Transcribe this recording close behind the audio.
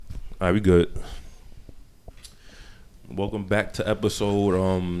All right, we good. Welcome back to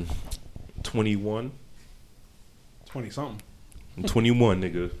episode 21. 20-something. 21,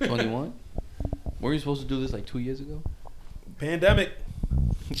 nigga. 21? Were you supposed to do this like 2 years ago? Pandemic.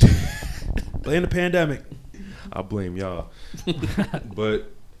 Blame the pandemic. I blame y'all.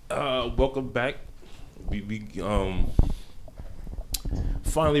 But welcome back. We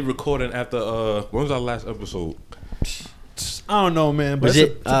finally recording after when was our last episode? I don't know, man. But Was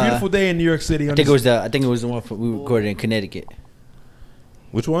it's it, a beautiful day in New York City. I think it was the one we recorded in Connecticut.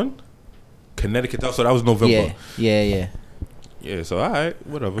 Which one? Connecticut. So that was November. Yeah. Yeah, so all right,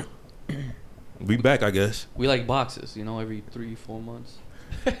 whatever. We back, I guess. We like boxes, every 3-4 months.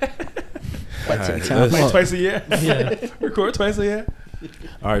 All right, Like twice a year. Yeah. Record twice a year.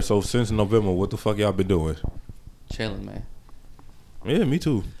 all right, so since November, what the fuck y'all been doing? Chilling, man. Yeah, me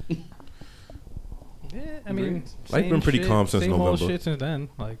too. Yeah, I mean, Life been pretty calm since same November. Old shit since then.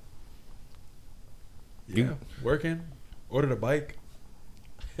 Like, Yeah. Working. Ordered a bike.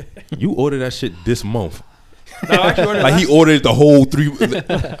 You ordered that shit this month. No, I actually ordered Like he ordered the whole 3.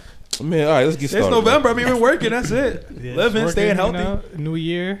 Man, all right, let's get It's started. November. I mean, we're working. That's it. yeah, Living, working, staying healthy. New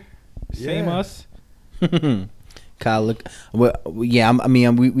year, same Yeah. us. Kyle, look. Well, yeah,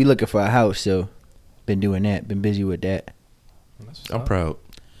 we looking for a house, so been doing that. Been busy with that. That's what's I'm up. proud.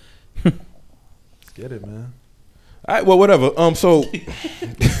 Let's get it, man. All right, well, whatever. So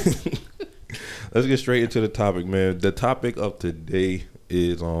let's get straight into the topic, man. The topic of today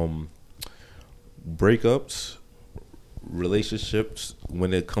is breakups, relationships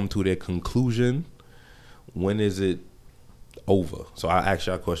when they come to their conclusion. When is it over? So I ask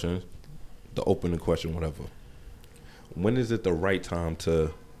y'all questions, the opening question, whatever. When is it the right time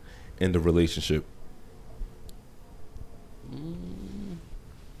to end the relationship? I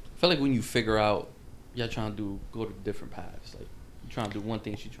feel like when you figure out y'all trying to go to different paths. Like, you're trying to do one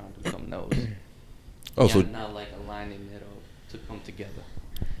thing, she's trying to do something else. Oh, so not like aligning it up to come together.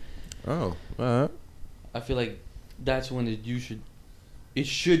 all right. I feel like that's when it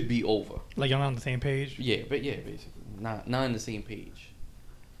should be over. Like y'all on the same page. Yeah, but yeah, basically. Not on the same page.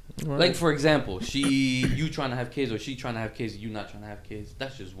 All right. Like, for example, you trying to have kids or she trying to have kids, you not trying to have kids.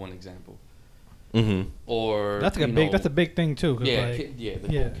 That's just one example. Mm-hmm. Or That's like that's a big thing too. 'Cause yeah, like, the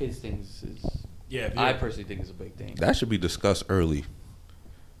yeah. whole kids thing is Yeah. I personally think is a big thing. That should be discussed early.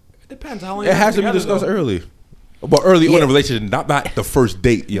 It depends how long. It has to be discussed early. But early on in a relationship, not the first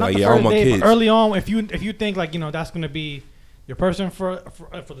date. You're not like, the yeah, I first want date, kids. but early on, if you think like that's gonna be your person for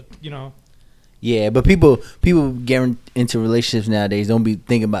the Yeah, but people get into relationships nowadays don't be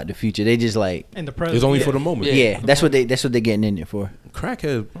thinking about the future. They just like in the present. It's only yeah. for the moment. yeah, that's what they're getting in it for.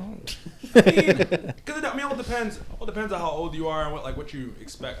 Crackhead. Because it all depends. All depends on how old you are and what you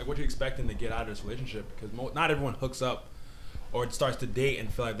expect, what you're expecting to get out of this relationship. Because not everyone hooks up or starts to date and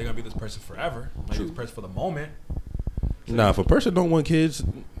feel like they're gonna be this person forever. Like this person for the moment. Nah, if a person don't want kids,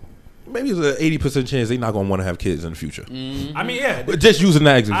 maybe there's an 80% chance they're not gonna want to have kids in the future. Mm-hmm. I mean, yeah. But just using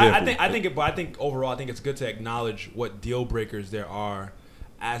that as an example. I think overall, I think it's good to acknowledge what deal breakers there are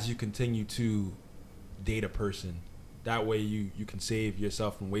as you continue to date a person. That way, you can save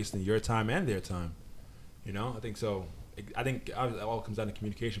yourself from wasting your time and their time. I think so. I think it all comes down to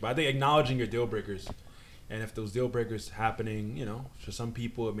communication. But I think acknowledging your deal breakers, and if those deal breakers happening, for some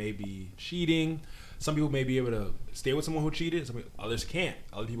people it may be cheating. Some people may be able to stay with someone who cheated. Others can't.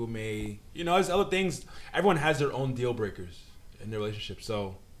 Other people may, there's other things. Everyone has their own deal breakers in their relationship.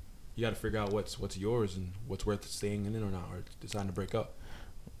 So you got to figure out what's yours and what's worth staying in or not, or deciding to break up.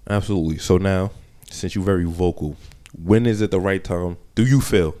 Absolutely. So now, since you're very vocal, when is it the right time, do you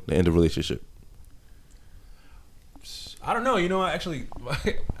feel, to end a relationship? I don't know. I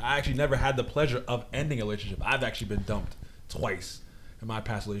actually never had the pleasure of ending a relationship. I've actually been dumped twice in my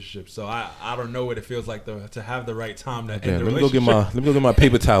past relationship, so I don't know what it feels like to have the right time to end a Let me relationship. go get my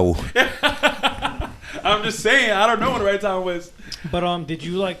paper towel. I'm just saying, I don't know when the right time was. But did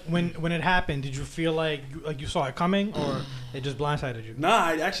you like when it happened? Did you feel like you saw it coming, or it just blindsided you? Nah,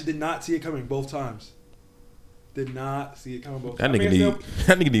 I actually did not see it coming both times. Did not see it coming both That times.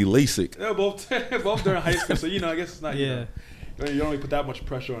 nigga need LASIK. They were both during high school, so I guess it's not. Yeah. You don't really put that much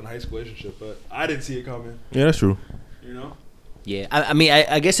pressure on a high school relationship, but I didn't see it coming. Yeah, that's true. Yeah,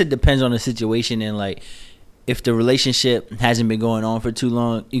 I guess it depends on the situation, and like if the relationship hasn't been going on for too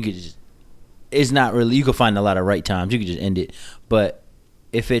long, you could just it's not really you could find a lot of right times. You could just end it. But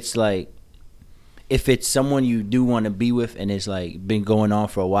if it's someone you do want to be with and it's like been going on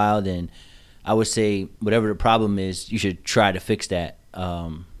for a while, then I would say whatever the problem is, you should try to fix that.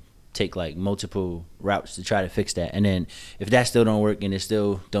 Take like multiple routes to try to fix that, and then if that still don't work and it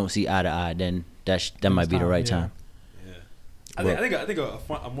still don't see eye to eye, then that might be the right time. I think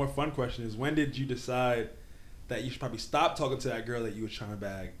a more fun question is, when did you decide that you should probably stop talking to that girl that you was trying to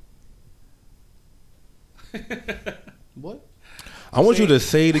bag? What? I want you to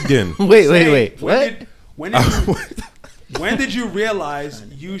say it again. Wait. What? When did you realize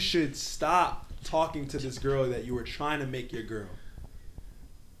you should stop talking to this girl that you were trying to make your girl?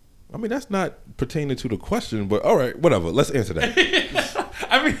 I mean, that's not pertaining to the question, but all right, whatever. Let's answer that.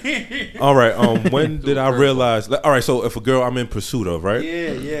 I mean, All right. When did I realize? All right. So if a girl I'm in pursuit of, right?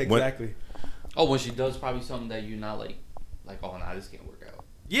 yeah, exactly. Oh, when she does probably something that you're not like, oh, nah, this can't work out.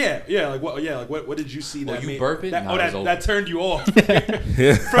 Yeah, like what did you see that you made burping? that, Nah, it's over. that turned you off?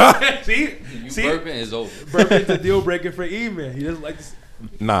 Yeah. See, You see, burping is over. burping's a deal breaker for E-Man. He doesn't like this.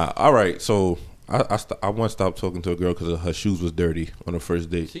 Nah. All right. So I once stopped talking to a girl because her shoes was dirty on the first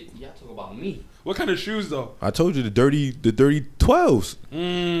date. See, y'all talk about me. What kind of shoes though? I told you the dirty 12s,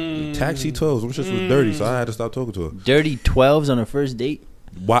 the taxi 12s. Them shits was dirty, so I had to stop talking to her. Dirty 12s on a first date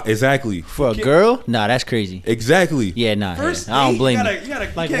Why? Exactly. for a girl? Nah, that's crazy. Exactly. Yeah, nah. First I don't date, blame you. you.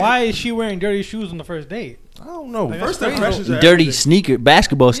 Gotta, Like, you why is she wearing dirty shoes on the first date? I don't know. Like, First that's impressions are Dirty everything.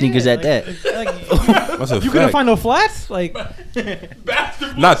 basketball sneakers Yeah, at that. That's a You couldn't fact. find no flats? Like,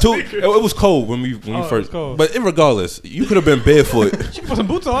 Basketball Nah, too. sneakers. It was cold when we it was first. cold. But regardless, you could have been barefoot. she could put some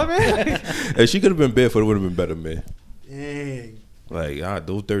boots on, man. If she could have been barefoot, it would have been better, man. Dang. Like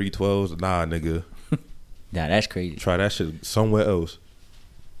those dirty 12s, nah, nigga. Nah, that's crazy. Try that shit somewhere else.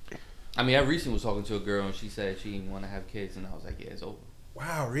 I mean, I recently was talking to a girl and she said she didn't want to have kids, and I was like, yeah, it's over.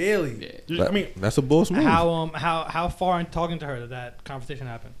 Wow, really? Yeah. You- I mean, That's a boss move. How far in talking to her did that conversation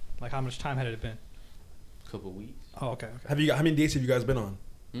happen? Like, how much time had it been? Couple weeks. Oh, okay. how many dates have you guys been on?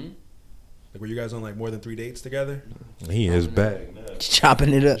 Hmm? Like, were you guys on like more than 3 dates together? He in his bag.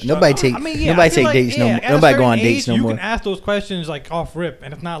 Chopping it up. Nobody take. I mean, yeah, nobody I feel take dates no more. at a Nobody go certain on dates age, no you more. can ask those questions like off rip,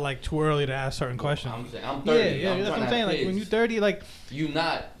 and it's not like too early to ask certain questions. I'm saying, I'm Yeah, 30. yeah, that's what I'm saying. Like when you're 30, like you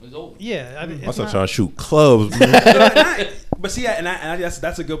not, it's over. yeah, I mean, I it's start not, trying to shoot clubs, man. But see,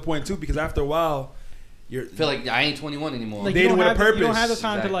 that's a good point too, because after a while, you're I feel like I ain't 21 anymore. like, dating you with don't a have, you don't purpose. have the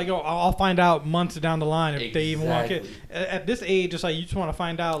time to like, yo, I'll find out months down the line if they even want kids. Exactly. At this age, it's like you just want to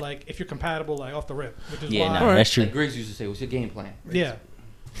find out like if you're compatible, like off the rip, which is Yeah, why. nah, that's true. Like Griggs used to say, what's your game plan? Yeah,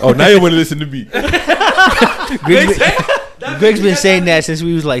 Oh, now you want to listen to me. Greg's been saying that since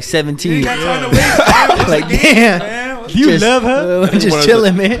we was like 17. got time to waste, man. What's Like, the game, damn. man? What's- you Just- love her. Nigga Just wants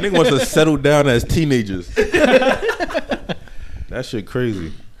chilling, to, man. Nigga wants to settle down as teenagers. That shit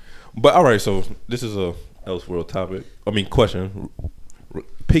crazy. But all right, so this is a Elseworld topic. I mean, question.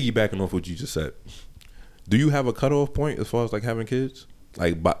 Piggybacking off what you just said. Do you have a cutoff point as far as like having kids?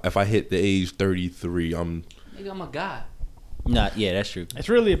 Like, if I hit the age 33, Nigga, I'm a guy. Nah, yeah, that's true. It's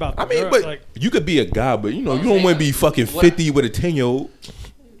really about. The I mean, girl, but like, you could be a guy, but you know, I'm you don't want to saying, be fucking what- 50 with a 10-year-old.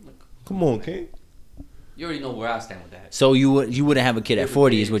 Come on, King. You already know where I stand with that. So you wouldn't have a kid at Different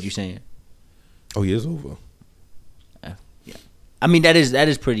 40 is age. what you're saying? Oh, yeah, it's over. I mean that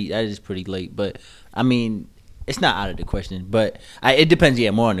is pretty late, but I mean it's not out of the question. But it depends,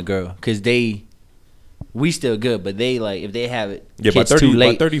 more on the girl because we still good, but they like if they have it Yeah, by kids too 30, by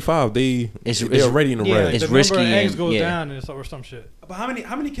late. 35, they're already in the yeah, red. It's the risky number of eggs and- goes yeah. down and or some shit. But how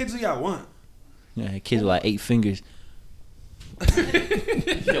many kids do y'all want? Yeah, kids with like 8 fingers.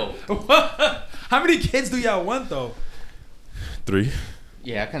 Yo. How many kids do y'all want though? 3.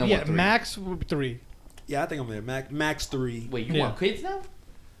 Yeah, I kind of Yeah, want 3. max would be 3. Yeah, I think I'm there. Max 3. Wait, you Yeah. want kids now?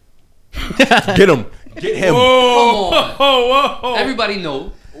 Get him. Get him. Whoa, Come on. whoa. Everybody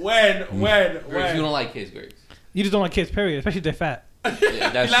know. When? Griggs, you don't like kids, Griggs. You just don't like kids, period. Especially if they're fat. Yeah, We're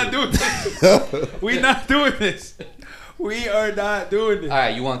that's not true. doing this. We not doing this. We are not doing this. All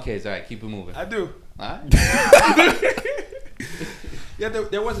right, you want kids. All right, keep it moving. I do. All right. Yeah,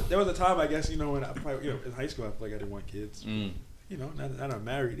 there was a time, I guess, when I probably, in high school I feel like I didn't want kids. Mm. Now that I'm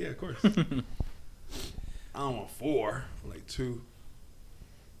married, yeah, of course. I don't want 4, like 2.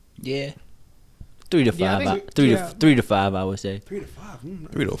 Yeah. 3 to 5. Yeah, I think- 3 to 5 I would say. 3 to 5.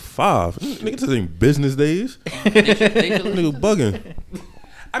 3 to 5. Nigga, this ain't business days. They should Nigga bugging.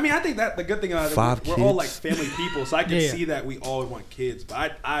 I mean, I think that the good thing about it, 5 we're all kids. like family people, so I can Yeah. see that we all want kids,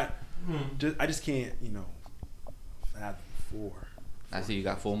 but I just can't, fathom 4. I see you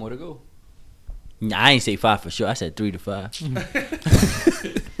got 4 more to go. Nah, I ain't say 5 for sure. I said 3 to 5.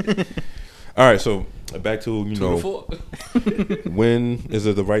 All right, so back to, 2 to 4. when is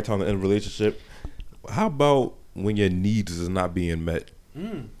it the right time to end a relationship? How about when your needs is not being met?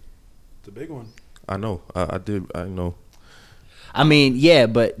 It's a big one. I know. I know. I mean, yeah,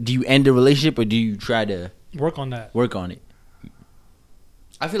 but do you end the relationship or do you try to Work on that. work on it?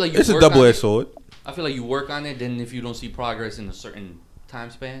 I feel like you It's a work on double-edged it. sword. I feel like you work on it, then if you don't see progress in a certain time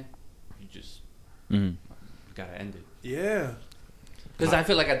span, you just Mm. gotta end it. Yeah. Because I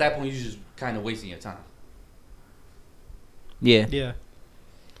feel like at that point you're just kind of wasting your time. Yeah. Yeah.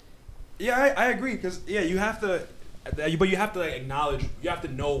 Yeah, I agree. Because you have to, but you have to like acknowledge. You have to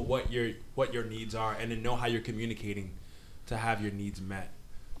know what your needs are, and then know how you're communicating to have your needs met.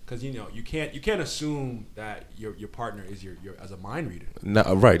 Because you can't assume that your partner is your as a mind reader. No,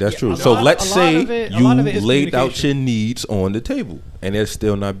 right, that's Yeah, true. a So lot- let's a lot say of it- a you lot of it is laid out communication. your needs on the table and they're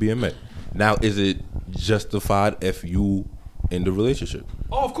still not being met. Now, is it justified if you in the relationship?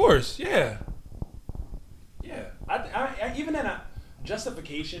 Oh, of course, yeah, yeah. I even then,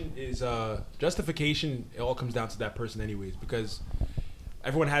 justification is justification. It all comes down to that person, anyways, because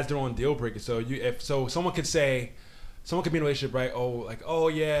everyone has their own deal breaker. So someone could say, someone could be in a relationship, right? Oh, like, oh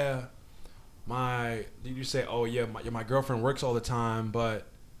yeah, you say, oh yeah, my girlfriend works all the time, but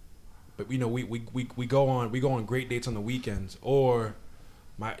we go on great dates on the weekends, or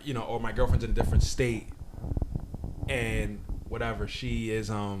my girlfriend's in a different state, and whatever she is,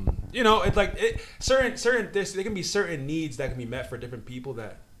 it's like certain there can be certain needs that can be met for different people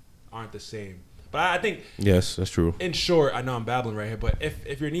that aren't the same. But I think, Yes, that's true. in short, I know I'm babbling right here, but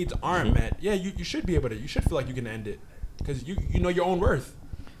if your needs aren't met, yeah, you should be able to. You should feel like you can end it because you know your own worth.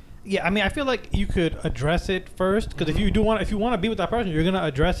 Yeah, I mean, I feel like you could address it first, because if you want to be with that person, you're gonna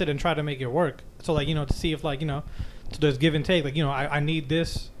address it and try to make it work. So like, to see if like, so there's give and take. Like, I need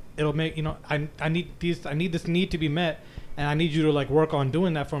this. It'll make I need these. I need this need to be met, and I need you to like work on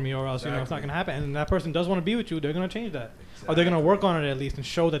doing that for me, or else it's not Exactly. gonna happen. And that person does want to be with you, they're gonna change that, or they're gonna work on it at least and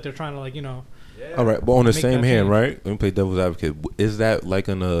show that they're trying to like Yeah. All right, but on the Make same that hand, change. right? Let me play devil's advocate. Is that like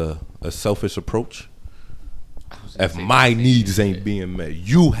a selfish approach? I was gonna If say my the same needs shit. ain't being met,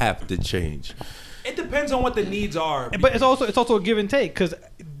 you have to change. It depends on what the needs are. But it's also a give and take, because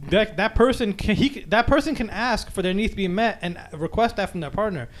that person can ask for their needs to be met and request that from their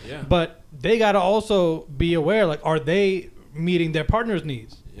partner. Yeah. But they gotta also be aware, like, are they meeting their partner's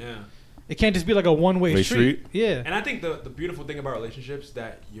needs? Yeah. It can't just be like a one-way Way street. street? Yeah. And I think the beautiful thing about relationships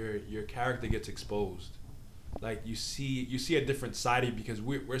that your character gets exposed. Like you see a different side of you, because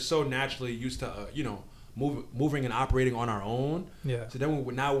we're so naturally used to moving and operating on our own. Yeah. So then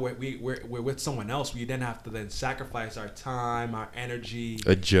we're with someone else. We then have to then sacrifice our time, our energy,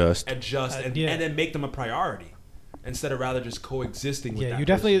 Adjust. and yeah. then make them a priority instead of rather just coexisting with Yeah, that you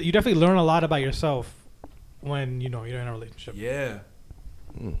person. definitely learn a lot about yourself when you're in a relationship. Yeah.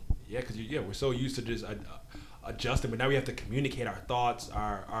 Yeah, because we're so used to just adjusting, but now we have to communicate our thoughts,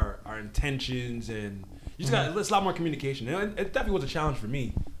 our intentions, and you just got it's a lot more communication. And it definitely was a challenge for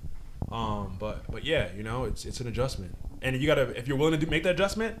me. But yeah, it's an adjustment, and if you're willing to make that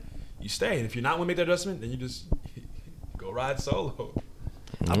adjustment, you stay, and if you're not willing to make that adjustment, then you just go ride solo.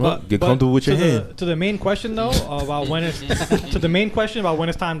 Get comfortable with your hand. To the main question though about when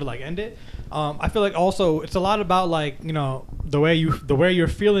it's time to like end it. I feel like also it's a lot about like the way you're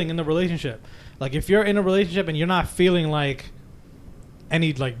feeling in the relationship. Like if you're in a relationship and you're not feeling like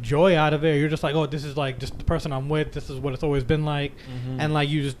any like joy out of it, you're just like, oh, this is like just the person I'm with. This is what it's always been like, and like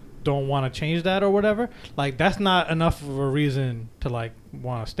you just don't want to change that or whatever. Like that's not enough of a reason to like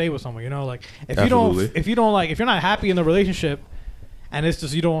want to stay with someone. Like if Absolutely. if you're not happy in the relationship, and it's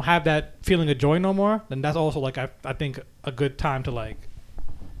just you don't have that feeling of joy no more, then that's also like I think a good time to like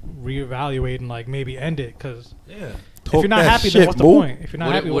reevaluate and like maybe end it, because Yeah. if you're not that happy, shit, then what's the boo. point? If you're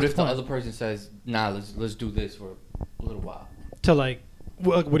not happy, What what's if the the point? other person says, "Nah, let's do this for a little while"? To like,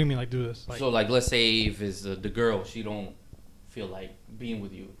 what do you mean like do this? Like, So like, let's say if it's the girl, she don't feel like being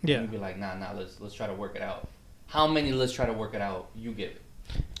with you. Yeah. You be like, nah, let's try to work it out. How many let's try to work it out you give?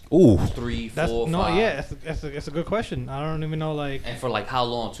 Ooh. 3, 4, that's 5? yeah, it's a good question. I don't even know like. And for like how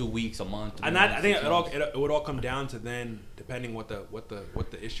long? 2 weeks, a month? 3 And months, I think 6 it months? would all come down to then, depending what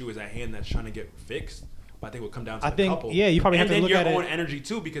the issue is at hand that's trying to get fixed. But I think it would come down to I the think, couple. yeah, you probably and have to then look your at own it. energy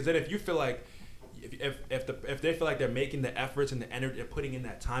too, because then if you feel like if they feel like they're making the efforts and the energy, they're putting in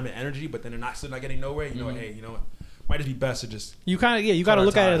that time and energy, but then they're still not getting nowhere. Hey, might just be best to just You kind of you got to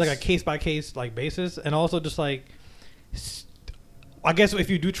look at it like a prioritize. case by case like basis, and also just like, I guess if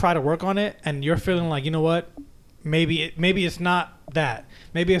you do try to work on it and you're feeling like what, maybe it's not that.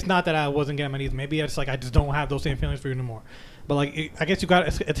 Maybe it's not that I wasn't getting my needs. Maybe it's like I just don't have those same feelings for you anymore. But like I guess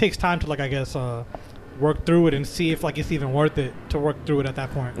it takes time to like work through it and see if like it's even worth it to work through it at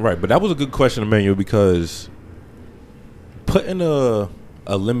that point. Right, but that was a good question, Emmanuel, because putting a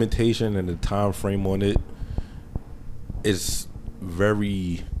limitation and a time frame on it is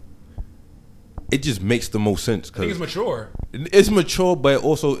very. It just makes the most sense I think it's because mature. it's mature, but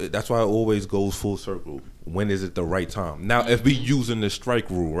also that's why it always goes full circle. When is it the right time? Now, if we using the strike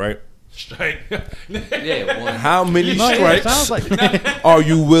rule, right? Strike. Yeah, one. How many No, yeah, it strikes sounds like are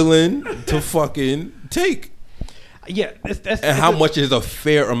you willing to fucking take? Yeah, And how much is a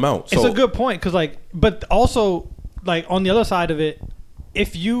fair amount? It's So a good point because like, but also like on the other side of it,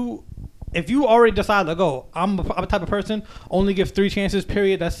 if you already decide like, oh, I'm a type of person only give 3 chances,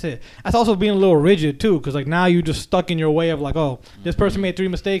 period. That's it. That's also being a little rigid too, because like now you just stuck in your way of like, oh, this person made 3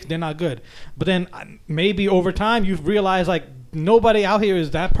 mistakes, they're not good. But then maybe over time you've realized like nobody out here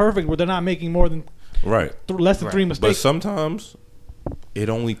is that perfect where they're not making more than right. less than 3 But mistakes. sometimes it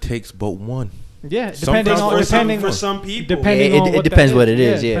only takes but one. Yeah, Sometimes for some people. depending Yeah, on it what depends that what is. it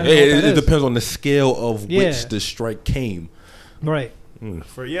is, yeah. depending on what It that is. depends on the scale of Yeah. which the strike came. Right.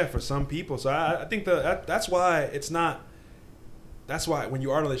 For some people. So I think that's why it's not. That's why when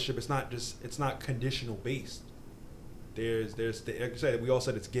you are in a relationship, it's not conditional based. There's like I said, we all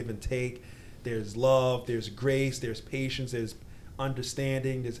said it's give and take. There's love, there's grace, there's patience, there's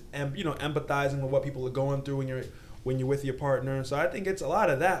understanding, there's empathizing with what people are going through when you're with your partner. So I think it's a lot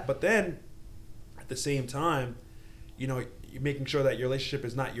of that. But then at the same time, you're making sure that your relationship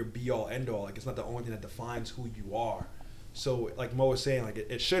is not your be all end all. Like it's not the only thing that defines who you are. So like Mo was saying, like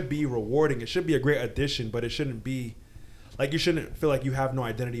it should be rewarding. It should be a great addition, but it shouldn't be like you shouldn't feel like you have no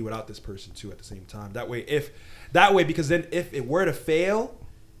identity without this person too at the same time. That way, because then if it were to fail,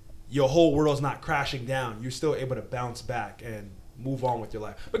 your whole world's not crashing down. You're still able to bounce back and move on with your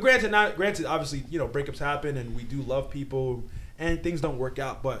life. But granted, obviously, breakups happen and we do love people and things don't work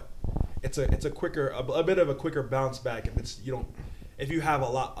out, but it's a bit of a quicker bounce back if you have a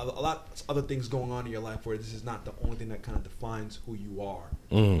lot of other things going on in your life where this is not the only thing that kind of defines who you are.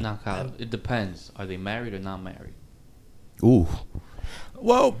 Now, Kyle, it depends. Are they married or not married? Ooh.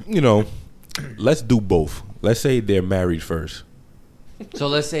 Well, let's do both. Let's say they're married first. So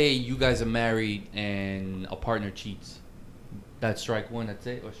let's say you guys are married and a partner cheats. That's strike 1, that's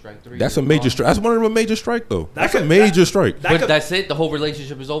it, or strike 3. That's a major strike. That's one of them a major strike, though. That's a could- major strike. But that's it. The whole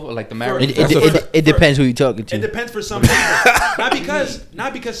relationship is over. Like the marriage. It depends who you're talking to. It depends for some people. not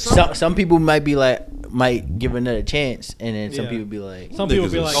because Some people might be like might give another chance, and then some Yeah. people be like, Some people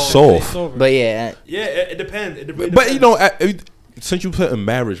Niggas be is like, soft. it's over. but yeah, Yeah, it depends. It depends. But since you put in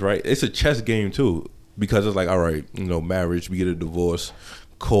marriage, right? It's a chess game too, because it's like, all right, marriage, we get a divorce,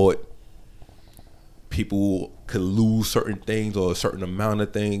 court. People could lose certain things or a certain amount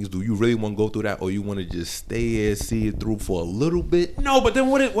of things. Do you really want to go through that, or you want to just stay here, see it through for a little bit? No, but then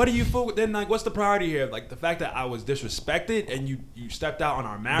what do you focus? Then like, what's the priority here? Like the fact that I was disrespected and you stepped out on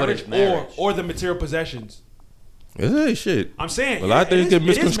our marriage, it's marriage. or the material possessions. Hey, shit. I'm saying A lot of things get it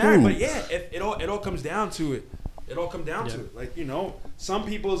is misconstrued. married, but yeah, it all comes down to it. It all comes down to it. Like some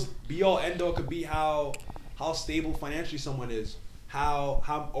people's be all end all could be how stable financially someone is.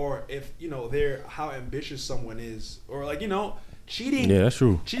 Or if they're how ambitious someone is, or like cheating. Yeah, that's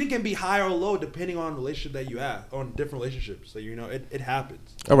true. Cheating can be high or low depending on the relationship that you have, on different relationships. So it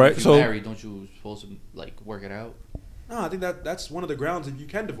happens. All right, If you're so married, don't you supposed to like work it out? No, I think that's one of the grounds that you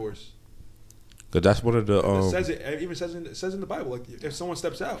can divorce. because that's one of the It even says in the Bible, like if someone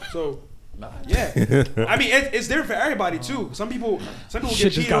steps out. So yeah, I mean it's different for everybody too. Some people Shit get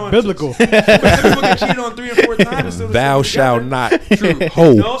just cheated got on. biblical. Some people get cheated on 3 or 4 times. And still thou stick shalt together. not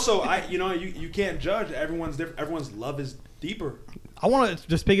hold. No, so you can't judge. Everyone's different. Everyone's love is deeper. I want to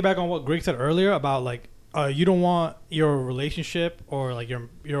just piggyback on what Greg said earlier about like you don't want your relationship or like your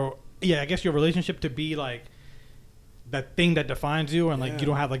I guess your relationship to be like that thing that defines you and like you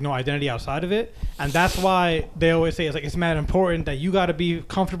don't have like no identity outside of it. And that's why they always say it's mad important that you got to be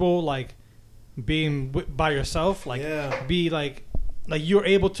comfortable like being by yourself, like be like you're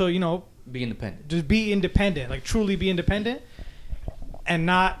able to Be independent. just be independent, like truly be independent, and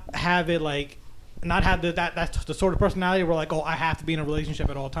not have it like not have that's the sort of personality where like, oh, I have to be in a relationship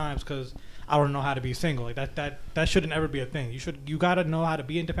at all times because I don't know how to be single. Like that shouldn't ever be a thing. You gotta know how to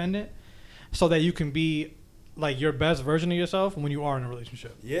be independent so that you can be like your best version of yourself when you are in a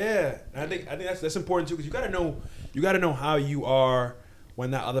relationship. Yeah, I think that's important too, because you gotta know how you are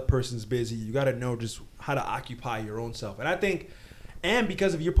when that other person's busy. You gotta know just how to occupy your own self. And I think, and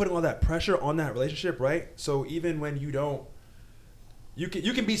because if you're putting all that pressure on that relationship, right? So even when you don't, you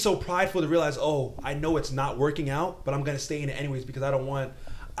can be so prideful to realize, oh, I know it's not working out, but I'm gonna stay in it anyways because I don't want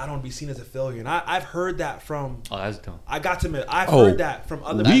to be seen as a failure. And I've heard that from. Oh, that's dumb. I got to admit, I've heard that from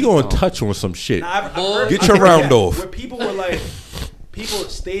other. We people. gonna touch on some shit. Now, I've heard, Get your round off. Where people were like, people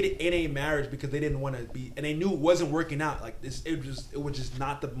stayed in a marriage because they didn't want to be, and they knew it wasn't working out. Like this, it was just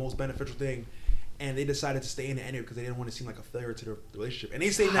not the most beneficial thing, and they decided to stay in it anyway because they didn't want to seem like a failure to the relationship. And they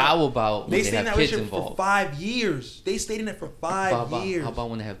stayed in that. How about when they they stayed in have that kids relationship involved? for 5 years. They stayed in it for 5 years. How about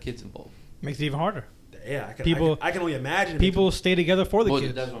when they have kids involved? Makes it even harder. Yeah, I can only imagine. People stay together for the Well,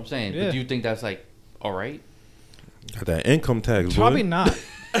 kids. that's what I'm saying. Yeah. But do you think that's like all right? Got that income tax, boy. Probably not.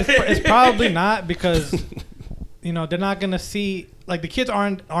 It's probably not because they're not gonna see like the kids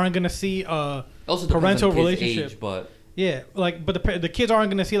aren't gonna see Also depends parental on the kid's relationship. age, but Yeah, like but the kids aren't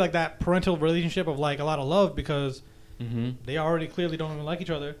gonna see like that parental relationship of like a lot of love because they already clearly don't even like each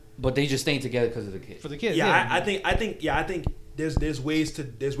other but they just staying together because of the kid. for the kids. Yeah, I think there's ways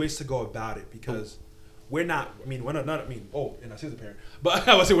to go about it because we're not. I mean, we're not. I mean, and I say as a parent, but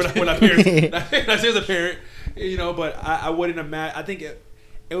I would say we're not parents. I say as a parent, but I wouldn't imagine. I think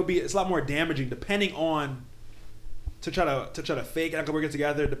it would be. It's a lot more damaging depending on to try to fake and work it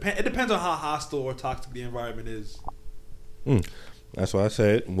together. It depends on how hostile or toxic the environment is. That's why I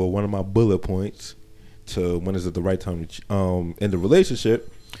said. Well, one of my bullet points to when is it the right time to in the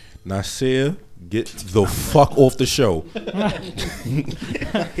relationship. Nasir, get the fuck off the show.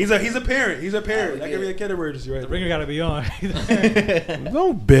 He's a parent. He's a parent. That could be a kid emergency, right? The ringer gotta be on.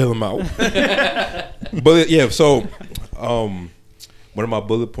 Don't bail him out. But yeah, so one of my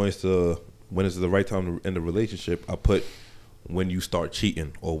bullet points to when is the right time to end the relationship, I put when you start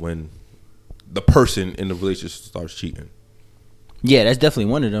cheating or when the person in the relationship starts cheating. Yeah, that's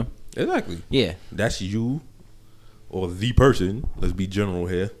definitely one of them. Exactly. Yeah. That's you or the person, let's be general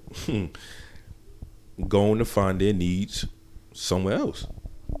here, going to find their needs somewhere else.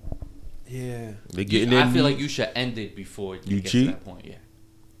 Yeah. They're getting their I feel like needs- you should end it before You get cheat? to that point. Yeah.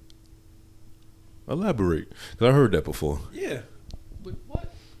 Elaborate. Because I heard that before. Yeah.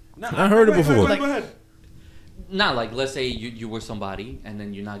 What? I heard it before. Go ahead. Not like let's say you were somebody and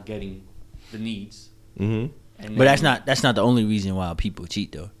then you're not getting the needs. Mm-hmm. And But then- that's not the only reason why people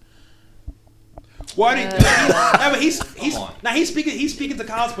cheat though. Why do but he's Come on. now he's speaking to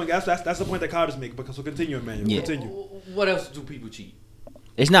Kyle's point. That's the point that Kyle is making. Because so continue, Emmanuel. Yeah. Continue. What else do people cheat?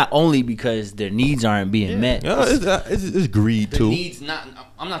 It's not only because their needs aren't being met. Yeah, it's greed The too. needs not.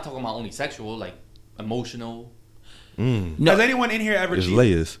 I'm not talking about only sexual, like emotional. No. Has anyone in here ever It's cheated?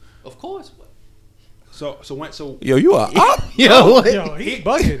 layers. Of course. So Yo, you are up. Yo, what? Yo, he's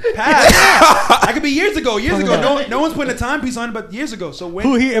bugging. that could be years ago. No one's putting a timepiece on it, but years ago. So when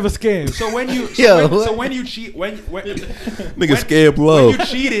Who he ever scammed? so when you Yo, so what? when you cheat when Nigga scared blow.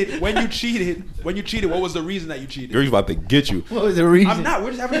 when you cheated, what was the reason that you cheated? Girl's about to get you. What was the reason? I'm not. We're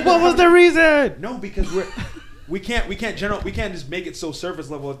just having. What was the reason? No, because we can't just make it so surface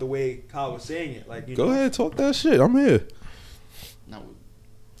level like the way Kyle was saying it. Like Go ahead, talk that shit. I'm here. No,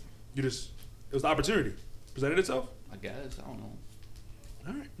 it was the opportunity presented itself. I guess I don't know.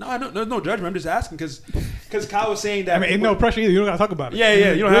 All right. No, I don't. There's no judgment. I'm just asking because Kyle was saying that. I mean, ain't no pressure either. You don't gotta talk about it. Yeah,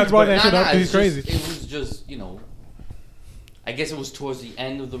 you don't We have just to, brought but- that shit up 'cause he's it's crazy. Just, it was just I guess it was towards the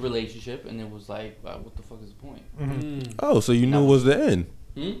end of the relationship, and it was like, what the fuck is the point? Oh, so you knew it was the end.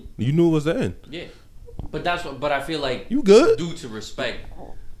 Hmm? You knew it was the end. Yeah, but that's what. But I feel like You good? due to respect,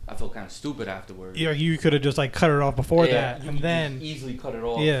 I felt kind of stupid afterwards. You could have just like cut it off before that, you and could then easily cut it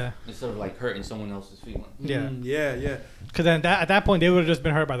off. Yeah. instead of like hurting someone else's feelings. Yeah. because then at that point they would have just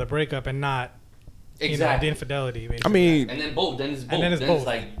been hurt by the breakup and not the Exactly. infidelity. Basically. I mean, And then it's both. And then it's both.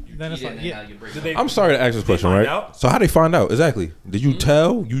 like you Then it's cheated like, and yeah. now you break Did up. they- I'm sorry to ask this question, find right? out? So how they find out exactly? Did you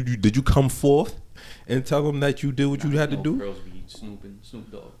tell? You did you come forth and tell them that you did what you Nah, had to no, do? Girls be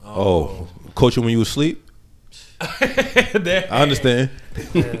Snoop Dogg. Oh, coaching when you was asleep. I understand. I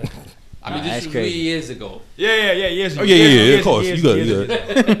mean, Nah, this that's was crazy. 3 years ago. Yeah. Years. Oh, yeah, of course. You good,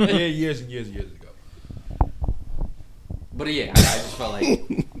 you Yeah, years and years ago. But yeah, I just felt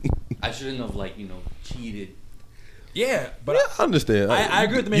like I shouldn't have cheated. Yeah, but I understand. I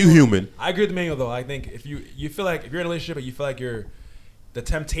agree with the You manual. human. I agree with the manual though. I think if you feel like if you're in a relationship and you feel like the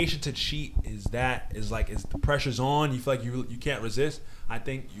temptation to cheat is the pressure's on. You feel like you can't resist. I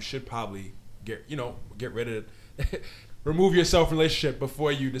think you should probably get rid of it. Remove yourself from relationship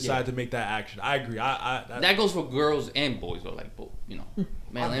before you decide to make that action. I agree. That goes for girls and boys, though. Like both,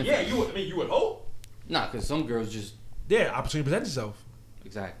 male and yeah. female. You would hope. Nah, because some girls just Opportunity presents itself.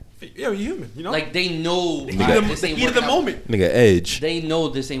 exactly Yeah, you're human. like they know the this ain't heat of the working out. moment. Nigga, edge. They know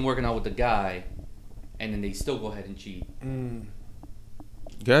this ain't working out with the guy, and then they still go ahead and cheat.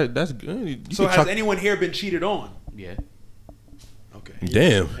 God, that's good. You So can has chuck- anyone here been cheated on? Yeah. Okay.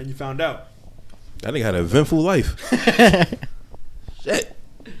 Damn. And you found out. That nigga had an eventful life. Shit.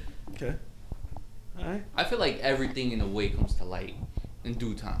 Okay. All right. I feel like everything in a way comes to light in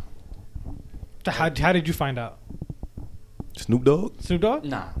due time. how did you find out? Snoop Dogg. Snoop Dogg?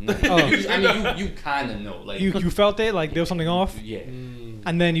 Nah. Oh. You kind of know. Like You felt it like there was something off, Yeah.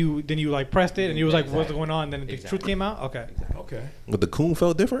 and then you like pressed it, and you was like, "What's Exactly. going on?" Then the Exactly. truth came out. Okay. Okay. But the coon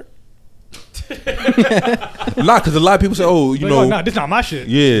felt different. Nah, because a lot of people say, "Oh, you Like, know, oh, no, this not my shit.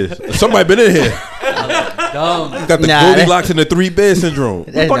 yeah, somebody been in here. Dumb. Got the Nah, Goldilocks and the 3-bed syndrome."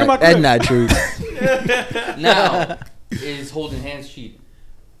 That's talking not, about that's Chris. not true. Now is holding hands cheating.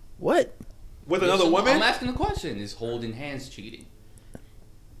 What? with another Listen, woman. I'm asking the question: is holding hands cheating?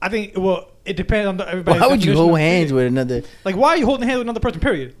 I think it depends on everybody's Why would you definition hold of hands cheating. with another? Like, why are you holding hands with another person?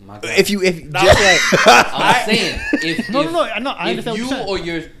 Period. My God. If just like I'm saying, if No, if, I know. I if understand you what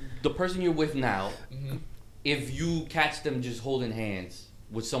you're saying. or the person you're with now, if you catch them just holding hands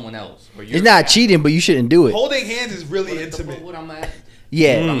with someone else, or you're it's not cheating, but you shouldn't do it. Holding hands is really intimate. What I'm asking,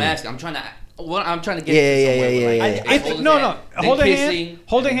 Yeah. what I'm asking, I'm trying to get Yeah, to yeah, somewhere yeah, where, yeah, like, yeah. I holding think no. hands, then Holding kissing, hands.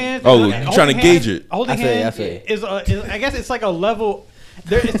 Holding and- hands. Oh, holding you trying to hands- gauge it. Holding I feel you, hands I feel you. is I guess it's like a level.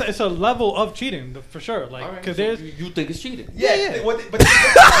 It's a level of cheating for sure. Like, All right, because so there's you think it's cheating? Yeah. But That's what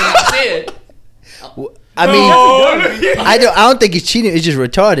I said. I mean, I don't think it's cheating. It's just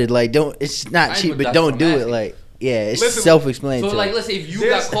retarded. Like, it's I not ain't cheating, with but that, don't I'm do it. asking. Like, yeah, it's Listen, self-explanatory. So like, let's say if you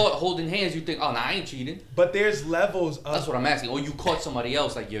There's- got caught holding hands, you think, oh, no, I ain't cheating. but there's levels of. That's what I'm asking. Or you caught somebody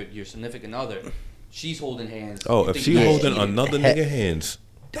else, like your significant other, she's holding hands. Oh, you if think she that's holding cheating. another nigga hands,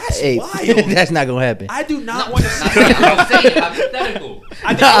 That's Hey, wild. that's not gonna happen. I do not No, want to not see. saying, I'm saying hypothetical.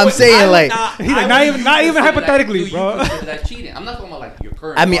 I'm saying, like- he's like, not even Consider that- hypothetically, do you bro. consider that cheating? I'm not talking about like your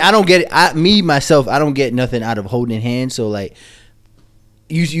current. I mean, I partner. don't get it. Me myself, I don't get nothing out of holding hands. So like,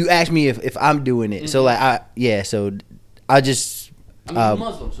 you ask me if I'm doing it. So like, so I just. I mean, you're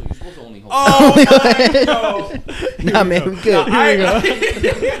Muslim, so you're supposed to only hold. Oh my God. Nah, man, we good. Hey,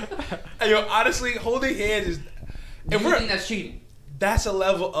 yo, honestly, holding hands is. Do And you think that's cheating? that's a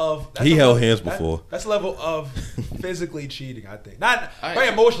level of. That's He a held level- hands that- before. That's a level of physically cheating. I think not All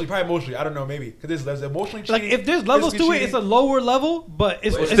right. probably emotionally. I don't know, maybe because there's emotionally cheating. Like, if there's levels to physically it, it's a cheating. lower level, but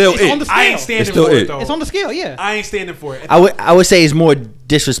it's still it's it. on the scale. I ain't standing It's still for it it. though. It's on the scale, yeah. I ain't standing for it. I would say it's more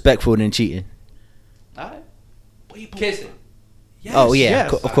disrespectful than cheating. All right. Wait, but- Kissing. Yes, Oh yeah,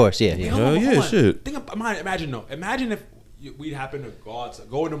 yes. of course, yeah, Wait, yeah. hold on, Hell hold yeah, on. shit. Imagine if we'd happen to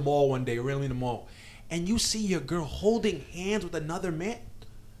go in the mall one day, really in the mall, and you see your girl holding hands with another man.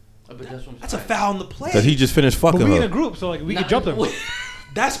 But that's what I'm That's a saying. foul in the play. Cause he just finished But fucking we in a her. group, so like we Nah, could jump them.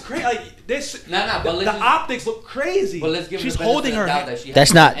 That's crazy. Like this. Nah, but the let's just- optics look crazy. But let's give She's her the benefit holding of her the doubt hand. that she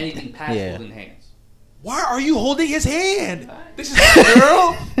That's hasn't not- done anything past yeah. holding hands. Why are you holding his hand? This is my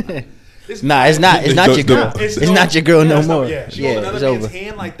girl. This- Nah, it's not. It's not your girl. It's It's not your girl no that's not- more. Yeah, she Yeah, holding it's another man's over.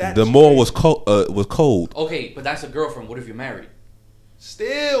 hand like that. The She's mall crazy. was cold. Was cold. Okay, but that's a girlfriend. What if you're married?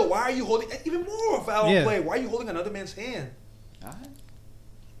 Still, why are you holding even more foul Yeah. play? Why are you holding another man's hand? All right.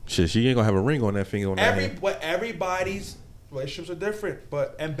 Shit, she ain't gonna have a ring on that finger on that hand. Everybody's relationships are different,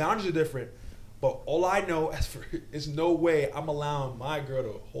 and boundaries are different. But all I know is no way I'm allowing my girl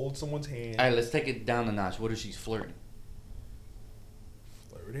to hold someone's hand. All right, let's take it down a notch. What if she's flirting?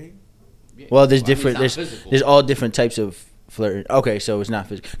 Flirting. Yeah. Well, there's I mean, it's different. not There's physical. all different types of flirting. Okay, so it's not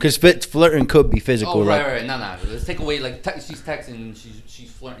physical because flirting could be physical. Oh, like right. No. Let's take away like she's texting and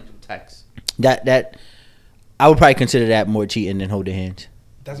she's flirting through text. that. I would probably consider that more cheating than holding hands.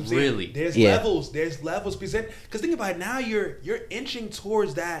 That's what I'm saying. Really? There's Yeah. levels. There's levels because think about it. Now you're inching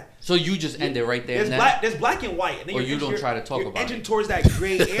towards that. So you just end it right there. There's and black. There's black and white. And then Or you're you don't you're- try to talk you're about inching it. towards that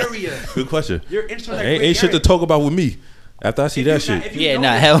gray area. Good question. You're inching towards that Ain't, gray ain't shit to area. talk about with me. After I see that shit. If you Yeah,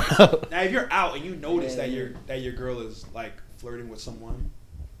 nah, notice- hell no. Now, if you're out and you notice that your girl is like flirting with someone,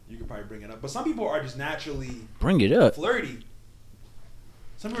 you could probably bring it up. But some people are just naturally Bring it up. flirty.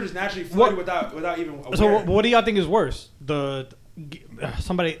 Some people are just naturally What- flirty without even aware. So what do y'all think is worse?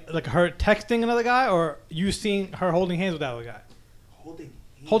 Somebody like her texting another guy, or you seeing her holding hands with that other guy? holding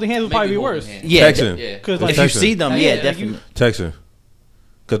hands. Holding hands would Maybe probably be holding worse. hands. Yeah, Texting. Yeah. Because If like If you Texting. see them, Yeah, yeah, like definitely. Texting.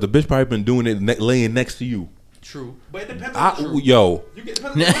 Cause the bitch probably been doing it laying next to you. True. But it depends on Yo. it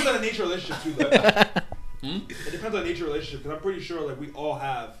depends on the nature of the relationship too. Though. It depends on the nature of the relationship because I'm pretty sure like we all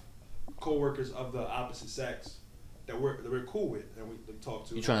have coworkers of the opposite sex that we're cool with and we like, talk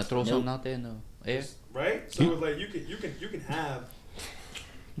to. You trying to throw something out there in the air? right? So it's like you can have.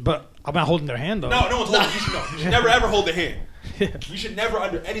 But I'm not holding their hand though. No one's holding. You should never ever hold their hand. You should never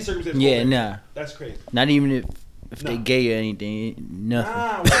under any circumstance. Yeah, hold their nah. hand. That's crazy. Not even if they Nah. gay or anything.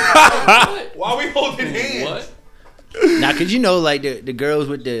 Nothing. Why are we holding hands? What? Nah, cause you know, like the girls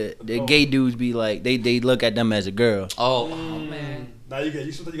with the gay dudes be like they look at them as a girl. Oh man. Now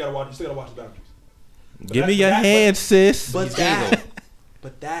you still gotta watch. You still gotta watch the boundaries. Give me your hand, sis. But He's gay that,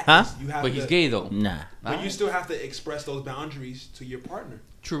 but that Huh? is- you have. But he's to, gay though. Nah. But you still have to express those boundaries to your partner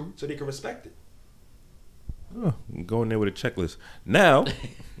True. so they can respect it. Oh, go in there with a checklist. Now,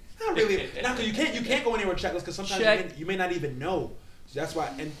 Not really. Now, cause you can't go in there with checklists because sometimes Check. you may not even know. So that's why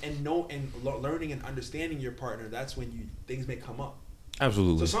learning and understanding your partner. That's when things may come up.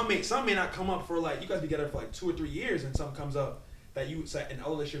 absolutely. So some may not come up for like you guys be together for like 2 or 3 years, and some comes up that and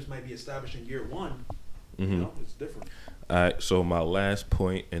other relationships might be established in year one. You know, it's different. All right, so my last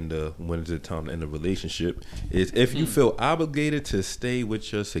point in the when is it time to end the relationship is if you feel obligated to stay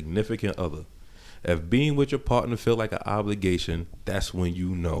with your significant other, If being with your partner feel like an obligation, that's when you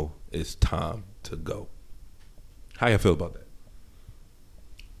know it's time to go. How you feel about that?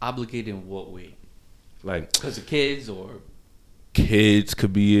 Obligated in what way? Like Because of kids or kids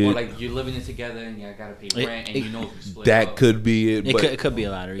could be or it. like you're living it together and you gotta pay rent and you know if you split That up. could be it. But It could be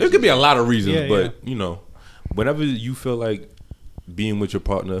a lot of reasons. it could be a lot of reasons, Yeah, but you know, whenever you feel like being with your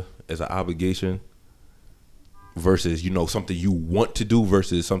partner is an obligation versus, you know, something you want to do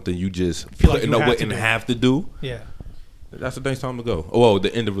versus something you just Feel like putting you up have with to and do. have to do, Yeah. that's the next time to go. Oh, well,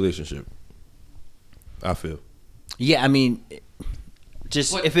 the end of relationship. I feel. Yeah, I mean,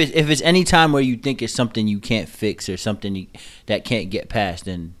 just What- if it's any time where you think it's something you can't fix or something that can't get past,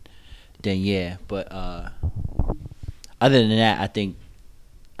 then yeah. But other than that, I think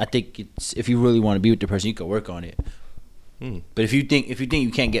it's, if you really want to be with the person, you can work on it. But if you think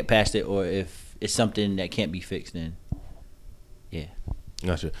you can't get past it, or if it's something that can't be fixed, then yeah.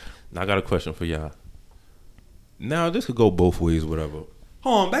 Gotcha. Now I got a question for y'all. Now this could go both ways, whatever.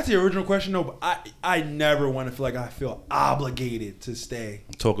 Hold on, back to your original question. No, but I never want to feel like I feel obligated to stay.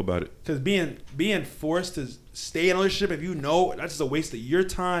 Talk about it. Because being forced to stay in a relationship, if you know that's just a waste of your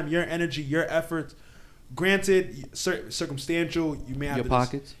time, your energy, your efforts. Granted, circumstantial. You may have Your to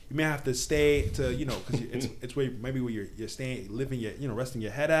pockets. You may have to stay to because it's where maybe where you're staying, living your resting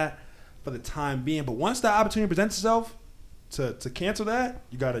your head at for the time being. But once that opportunity presents itself to cancel that,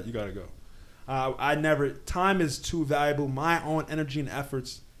 you gotta go. I never. Time is too valuable. My own energy and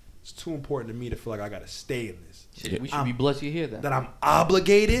efforts is too important to me to feel like I gotta stay in this. Shit, we should be blessed you hear that. That I'm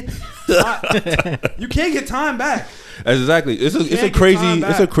obligated. You can't get time back. That's exactly. It's Can't a get crazy time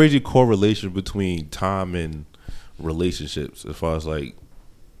it's a back. crazy correlation between time and relationships as far as like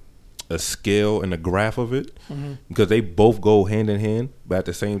a scale and a graph of it, because they both go hand in hand, but at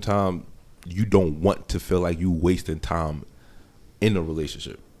the same time you don't want to feel like you wasting time in a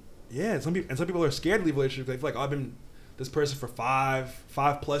relationship. Yeah, some people are scared to leave relationships. They feel like, oh, I've been this person for five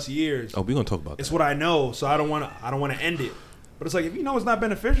plus years. Oh, we're gonna talk about It's that. what I know, so I don't want to end it. But it's like, if you know it's not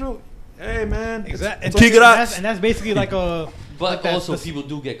beneficial, hey man, Exactly. it's Kick okay. it up. And that's basically like a. But like that- also that's- people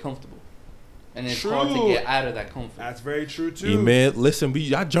do get comfortable. And it's hard to True. get out of that comfort. That's very true too. Hey, man, listen,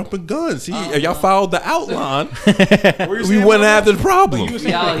 y'all jumping guns. See, if y'all followed the outline, What were you we saying, wouldn't Mama? have this But problem. you were We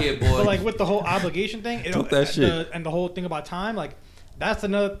saying, out like, here, boy. But like with the whole obligation thing, Talk that shit. and the whole thing about time, like that's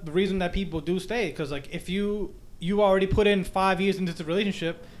another reason that people do stay. Because like if you already put in 5 years into the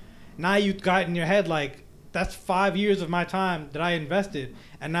relationship, now you got in your head like that's 5 years of my time that I invested,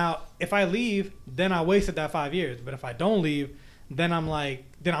 and now if I leave, then I wasted that 5 years. But if I don't leave, then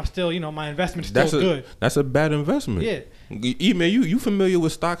I'm still my investment's still good. That's a bad investment. Yeah. Man, you familiar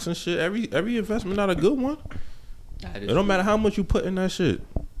with stocks and shit? Every investment not a good one. That It is don't true. matter how much you put in that shit.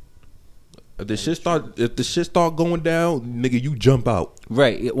 If the shit start going down, nigga, you jump out.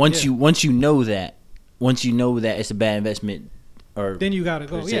 Right. Once Yeah. you know that it's a bad investment, or Then you gotta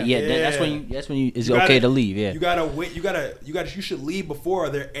go. Yeah. that's when you it's You okay gotta- to leave. Yeah. You gotta wait. You should leave before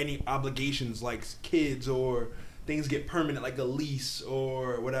there any obligations like kids or things get permanent, like a lease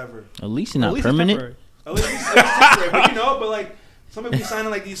or whatever. At least it's At not least it's permanent. temporary. At least temporary, but like some people be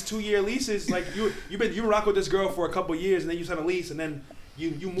signing like these 2-year leases. Like you rock with this girl for a couple years, and then you sign a lease, and then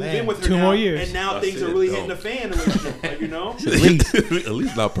you move Man, in with her 2 now, more years. and now That's things are it, really though. hitting the fan. In the relationship, like, At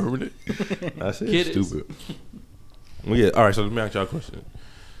least not permanent. That's it. Kid is. Stupid. Well, yeah. All right. So let me ask y'all a question.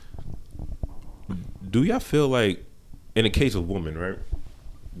 Do y'all feel like, in the case of women, right?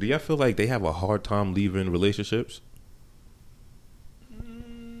 Do y'all feel like they have a hard time leaving relationships?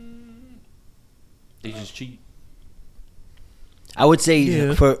 They just cheat. I would say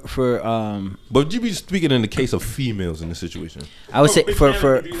Yeah. for But you be speaking in the case of females in this situation. I would say we for can't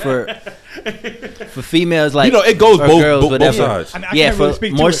for do for for females, like, You know, it goes or both- girls, both whatever. sides. I mean, I Yeah, can't really for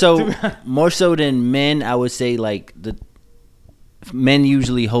speak more to so it. more so than men, I would say like the men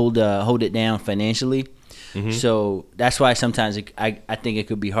usually hold it down financially. Mm-hmm. So that's why sometimes I think it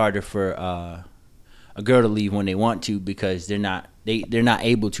could be harder for a girl to leave when they want to, because they're not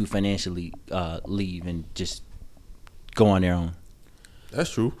able to financially leave and just go on their own. That's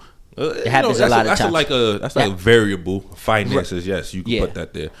true. It happens a lot of times. That's like a Yeah. variable. Finances, yes, you can Yeah. put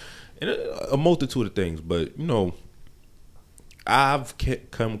that there, and a multitude of things. But I've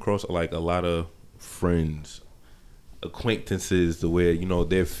come across like a lot of friends, acquaintances, to where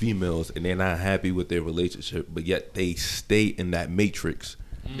they're females and they're not happy with their relationship, but yet they stay in that matrix.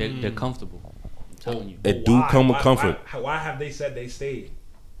 They're comfortable. I'm telling you. It do come with comfort. Why have they said they stayed?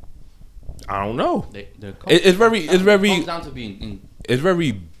 I don't know. They're It's very- comfortable. it's very- It comes down to being in, It's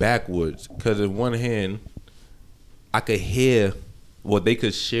very backwards, because in one hand, I could hear what they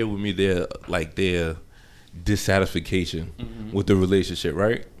could share with me their dissatisfaction with the relationship,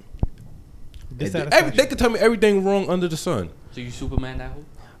 right? Dissatisfaction. They could tell me everything wrong under the sun. So you Superman that hoe?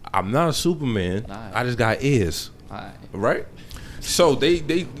 I'm not a Superman. Nah. I just got ears, Alright. right? So they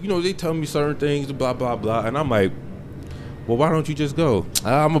they tell me certain things, blah blah blah, and I'm like, well, why don't you just go?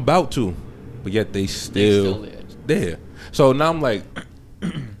 I'm about to, but yet they still there. So now I'm like,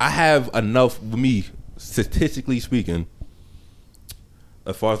 I have enough with me, statistically speaking,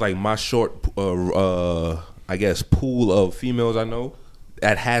 as far as like my short, I guess, pool of females I know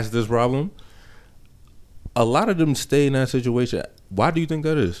that has this problem. A lot of them stay in that situation. Why do you think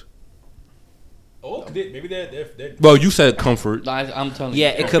that is? Oh, maybe they're Well, you said comfort. I'm telling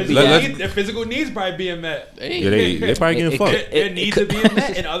Yeah, you. it could be Let- that. let's- their physical needs probably being met. Hey, Yeah, they probably getting It- fucked. it- Their needs are being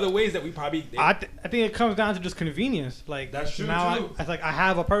met in other ways that we probably. I think it comes down to just convenience. Like That's true, now, too. it's like I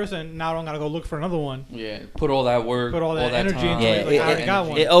have a person now. I don't gotta go look for another one. yeah, put all that work, Put all that energy time, into Yeah, it. Like, I already got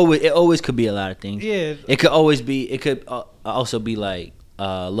one. it always could be a lot of things. Yeah, It could always be. It could also be like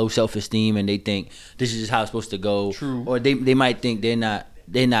low self esteem, and they think this is just how it's supposed to go. True. Or they might think they're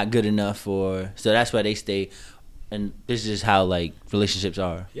not good enough, or so that's why they stay. And this is how like relationships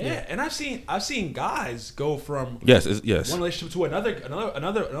are. Yeah, and I've seen guys go from Yes, yes. one relationship to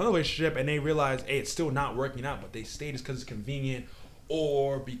another relationship, and they realize, hey, it's still not working out, but they stay just because it's convenient,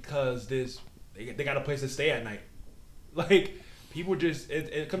 or because they got a place to stay at night. Like people just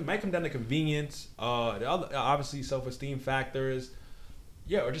might come down to convenience. The other, obviously self-esteem factors,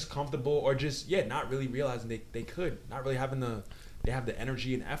 yeah, or just comfortable, or just not really realizing they could not really having they have the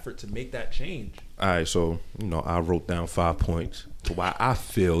energy and effort to make that change. All right, so I wrote down 5 points to why I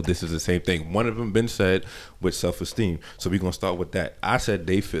feel this is the same thing. One of them been said with self-esteem, so we're gonna start with that. I said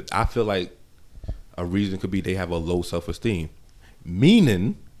I feel like a reason could be they have a low self-esteem,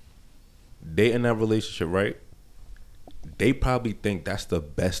 meaning they in that relationship, right? They probably think that's the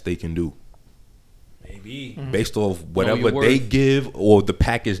best they can do. Maybe. Based off Know whatever your they worth. give or the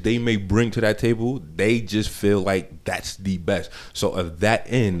package they may bring to that table, they just feel like that's the best. So if that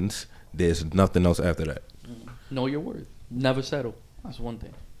ends, there's nothing else after that. Know your worth. Never settle. That's one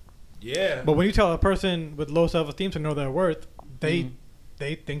thing. Yeah. but when you tell a person with low self-esteem to know their worth, they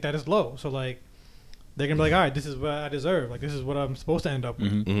think that is low. So like they're gonna be like, all right, this is what I deserve. Like this is what I'm supposed to end up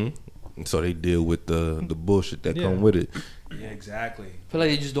with. And so they deal with the bullshit that Yeah. come with it. Yeah, exactly. I feel like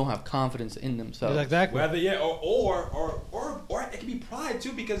they just don't have confidence in themselves. Yeah, exactly. Whether or it can be pride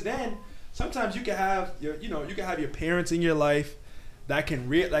too, because then sometimes you can have your parents in your life that can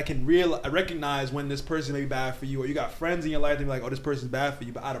recognize when this person may be bad for you, or you got friends in your life that be like, oh, this person's bad for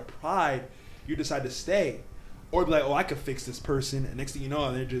you, but out of pride you decide to stay, or be like, oh, I could fix this person, and next thing you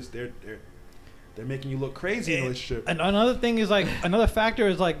know, they're making you look crazy in a relationship. And another thing is like another factor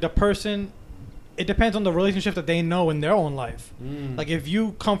is like the person. It depends on the relationship that they know in their own life. Like if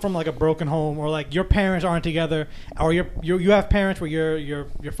you come from like a broken home, or like your parents aren't together, or you have parents where your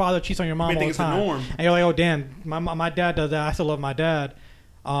father cheats on your mom You may all think the it's the time, norm. and you're like, oh damn, my dad does that. I still love my dad.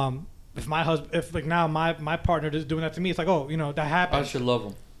 If like now my partner is doing that to me, it's like, oh, that I happens. should love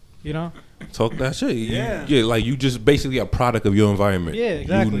them. Talk that shit. Yeah. Like you just basically a product of your environment. Yeah,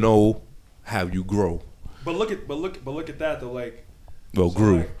 exactly. You know how you grow. But look at that though, like. Well, So,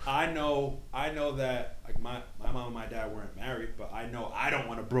 grew. like, I know that like my mom and my dad weren't married, but I know I don't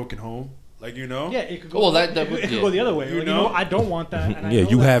want a broken home. Like Yeah, it could go. Well, that it could yeah. go the other way. You Like, know? I don't want that. And I Yeah, know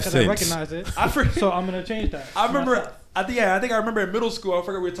you that have 'cause sense. I recognize it. I forget. So I'm gonna change that. I remember. Myself. I think I remember in middle school. I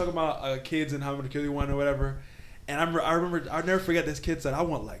forgot we were talking about kids and how many kids you want or whatever. And I remember. I'll never forget this kid said, "I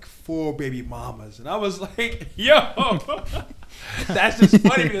want like 4 baby mamas," and I was like, "Yo, that's just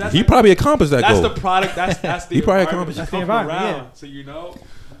funny because that's He probably accomplished that that's goal. the product. That's the He probably environment accomplished you it. That's the come environment,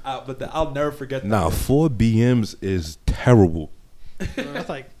 around. So I'll never forget that. Nah, 4 BMs is terrible. That's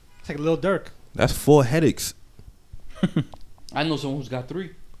like it's like Lil Durk. That's 4 headaches. I know someone who's got 3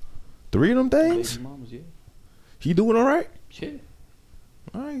 3 of them baby things. mamas. Yeah, He doing all right? shit.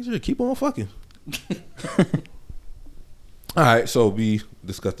 All right, shit, keep on fucking. All right, so we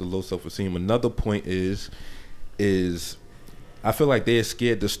discussed the low self-esteem. Another point is I feel like they're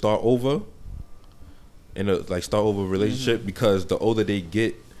scared to start over in a relationship because the older they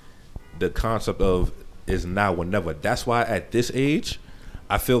get, the concept of is now or never. That's why at this age,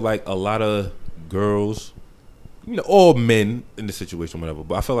 I feel like a lot of girls, all men in the situation, whatever,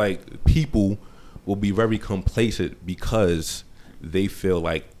 but I feel like people will be very complacent because they feel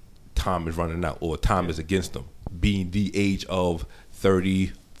like time is running out or time is against them, being the age of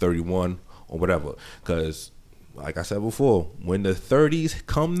 30, 31, or whatever. Because, like I said before, when the 30s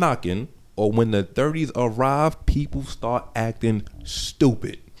come knocking or when the 30s arrive, people start acting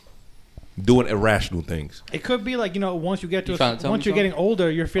stupid, doing irrational things. It could be like once you get You trying to tell once me you're getting older,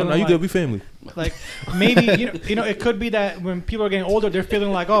 you're Oh, feeling no, you like, good, we family. like maybe it could be that when people are getting older, they're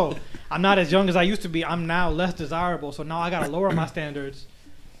feeling like, oh, I'm not as young as I used to be. I'm now less desirable. So now I gotta lower my standards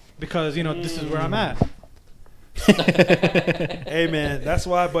because this is where I'm at. Hey man, that's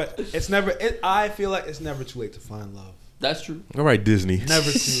why. But it's never. I feel like it's never too late to find love. That's true. All right, Disney.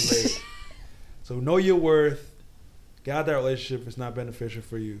 Never too late. So know your worth. Get out that relationship if it's not beneficial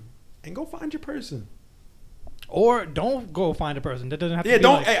for you, and go find your person. Or don't go find a person. That doesn't have to Yeah, be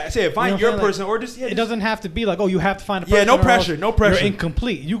don't. like, Hey, I say find you know your what I'm person, or just it doesn't have to be like, oh, you have to find a person. Yeah, no or else pressure, no pressure. You're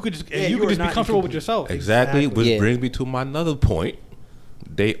incomplete. You could just Yeah, you you could are just be not comfortable with incomplete. yourself. Exactly, which Yeah. brings me to my another point.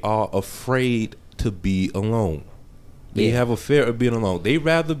 They are afraid to be alone. They Yeah. have a fear of being alone. They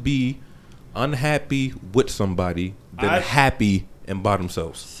rather be unhappy with somebody than I- happy and by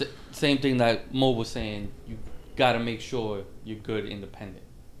themselves. Same thing that Mo was saying. You gotta make sure you're good independent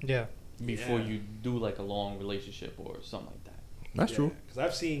Yeah. before Yeah. you do like a long relationship or something like that. That's true. Because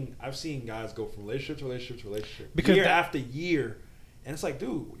I've seen guys go from relationship to relationship to relationship, Because year that- after year, and it's like,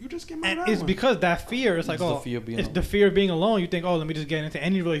 dude, you just came out And of that it's one. because that fear. It's like, It's the oh, fear of being it's alone. the fear of being alone. You think, oh, let me just get into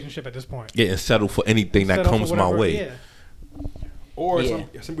any relationship at this point. Yeah, and settle for anything that Settle for comes my whatever- way. Yeah. or Yeah.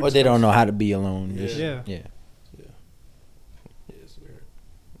 somebody Or they don't know how to be alone. Yeah. Just- Yeah. yeah. It's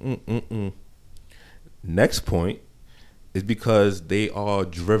weird. Next point is because they are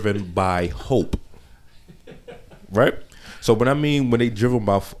driven by hope. Right? So when they driven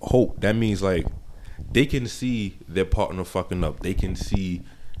by hope, that means like they can see their partner fucking up. They can see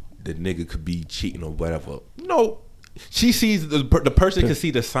the nigga could be cheating or whatever. No. She sees the person can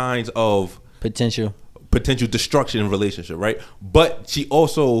see the signs of Potential. potential destruction in relationship, right? But she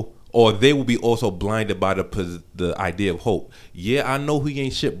also, or they will be also blinded by the idea of hope. Yeah, I know he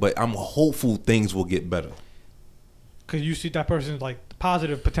ain't shit, but I'm hopeful things will get better. Because you see that person's like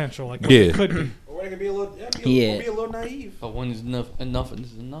positive potential, like what Yeah. it could be. Or they can be a little, Yeah. be a little naive. But when is enough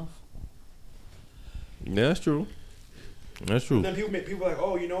is enough. Yeah, that's true. That's true. And then people are like,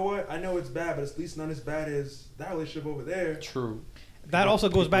 oh, you know what? I know it's bad, but it's at least not as bad as that relationship over there. True. That also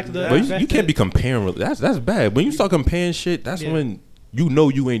goes back to the. But you can't be comparing. That's bad. When you start comparing shit, that's Yeah. when you know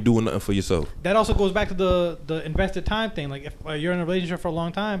you ain't doing nothing for yourself. That also goes back to the invested time thing. Like if you're in a relationship for a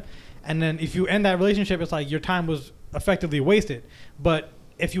long time, and then if you end that relationship, it's like your time was effectively wasted. But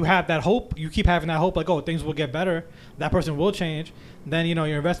if you have that hope, you keep having that hope, like, oh, things will get better, that person will change, then your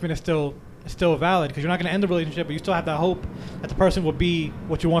investment is still valid because you're not going to end the relationship, but you still have that hope that the person will be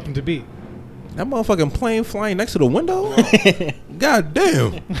what you want them to be. That motherfucking plane flying next to the window. God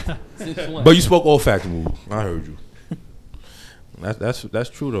damn. Since when? But you spoke all facts, move. I heard you. That's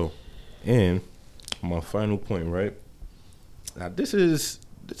true though. And my final point, right? Now this is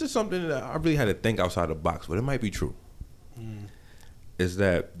something that I really had to think outside the box, but it might be true. Is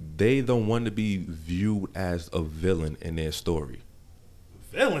that they don't want to be viewed as a villain in their story.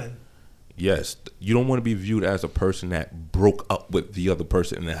 Villain. Yes, you don't want to be viewed as a person that broke up with the other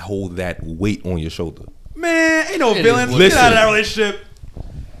person and hold that weight on your shoulder. Man, ain't no It villain. is what Get it out of is. that relationship.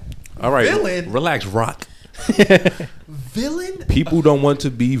 All right, Villain? relax, rock. Villain? People don't want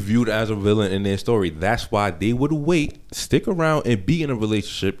to be viewed as a villain in their story. That's why they would wait, stick around, and be in a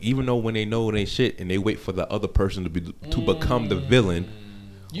relationship, even though when they know it ain't shit, and they wait for the other person to become the villain.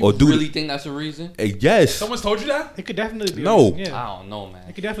 You Or do really think that's a reason? Yes. Someone's told you that? It could definitely be. No. A reason, yeah. I don't know, man.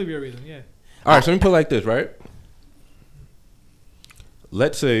 It could definitely be a reason. Yeah. All right, so let me put it like this, right?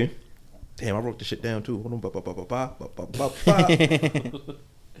 Let's say, damn, I wrote this shit down too. Hold on,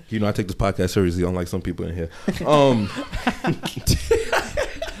 you know, I take this podcast seriously, unlike some people in here.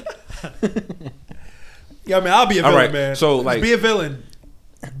 Yeah, I mean, I'll be a All villain, right, man. so, Just like- be a villain.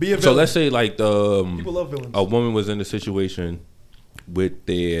 Be a villain. So let's say like People love villains. a woman was in a situation with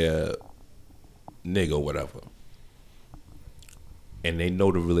their nigga or whatever, and they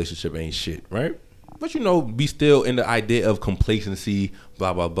know the relationship ain't shit, right? But be still in the idea of complacency,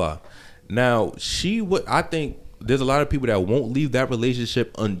 blah blah blah. Now I think there's a lot of people that won't leave that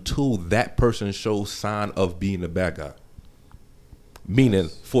relationship until that person shows sign of being a bad guy. Meaning,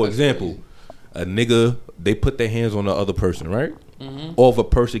 for example, a nigga, they put their hands on the other person, right? Mm-hmm. Or if a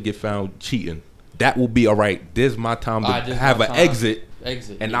person get found cheating, that will be all right. This is my time to This is have my an time. exit,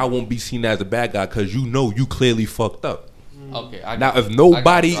 and yeah. I won't be seen as a bad guy because you clearly fucked up. Okay. Now, if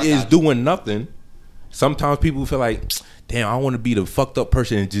nobody is doing nothing, sometimes people feel like, damn, I want to be the fucked up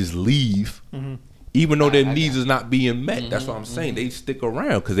person and just leave, even though their needs is not being met. That's what I'm saying. They stick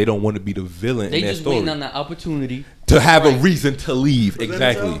around because they don't want to be the villain They in their just story waiting on that opportunity. to have a Right. reason to leave. Present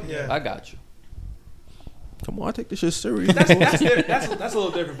Exactly. yourself? Yeah. I got you. Come on, I take this shit serious. That's a little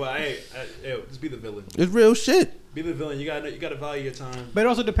different, but hey, just be the villain. It's real shit. Be the villain. You gotta value your time. But it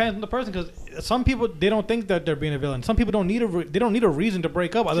also depends on the person because some people they don't think that they're being a villain. Some people don't need they don't need a reason to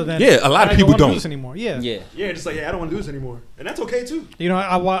break up other than Yeah, a lot of I people wanna do don't. this anymore. Yeah. Yeah, just like I don't want to do this anymore, and that's okay too. You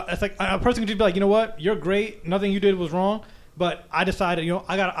know, it's like a person can just be like, you know what, you're great. Nothing you did was wrong, but I decided, you know,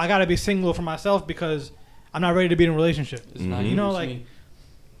 I gotta be single for myself because I'm not ready to be in a relationship. It's not You know, it's like me.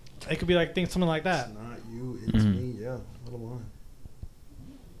 it could be like something like that. It's not you, it's me. Yeah, what a line.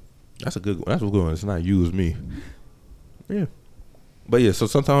 That's a good one. That's a good one. It's not you, it's me. Yeah. But yeah, so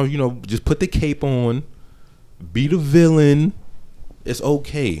sometimes, you know, just put the cape on, be the villain. It's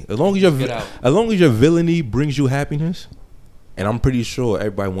okay. As long as your villainy brings you happiness, and I'm pretty sure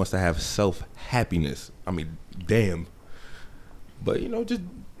everybody wants to have self-happiness. I mean, damn. But, you know,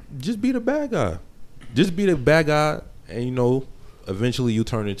 just be the bad guy. Just be the bad guy, and, you know, eventually you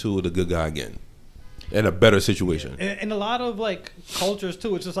turn into the good guy again. In a better situation. In a lot of like cultures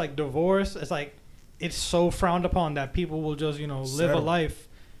too, it's just like divorce. It's like it's so frowned upon that people will just, you know, live a life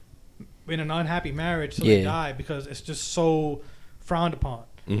in an unhappy marriage till they die because it's just so frowned upon.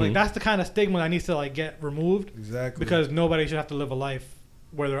 Like that's the kind of stigma that needs to like get removed. Exactly. Because nobody should have to live a life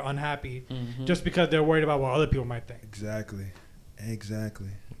where they're unhappy just because they're worried about what other people might think. Exactly.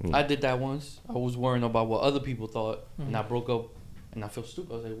 I did that once. I was worrying about what other people thought, and I broke up, and I felt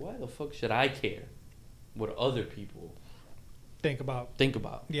stupid. I was like, why the fuck should I care what other people Think about.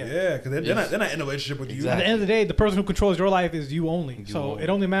 Yeah, because they're not in a relationship with Exactly. At the end of the day, the person who controls your life is you only. You So only. it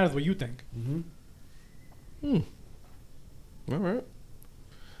only matters what you think. you. All right.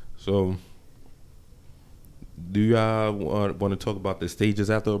 So, do y'all want to talk about the stages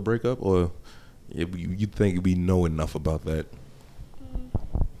after a breakup, or you think we know enough about that?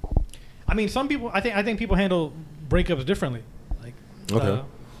 I mean, some people. I think people handle breakups differently. Like, Okay.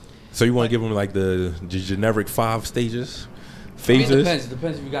 So you want to give them like the generic 5 stages, I mean, phases? it depends. It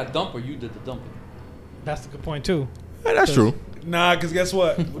depends if you got dumped or you did the dumping. that's a good point too. Yeah, that's true. Nah, because guess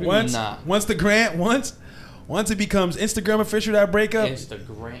what? do you mean, nah? Once it becomes Instagram official that breakup,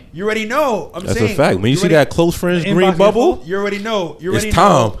 Instagram. you already know. That's a fact. When you see already, that close friends The green inbox bubble, get you already know. You already it's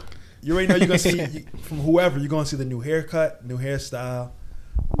know. time. You already know you're gonna see from whoever you're gonna see the new haircut, new hairstyle.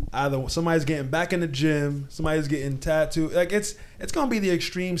 Either somebody's getting back in the gym, somebody's getting tattooed. Like it's gonna be the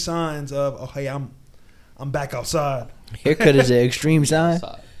extreme signs of hey, I'm back outside, Haircut is an extreme sign.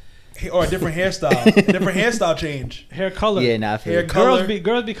 or a different hairstyle change. Hair color. Yeah, nah, I feel Hair it. color.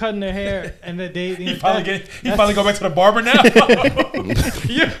 Girls be cutting their hair and then they He finally go back to the barber now.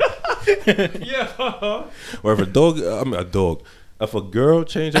 yeah. or if a dog, if a girl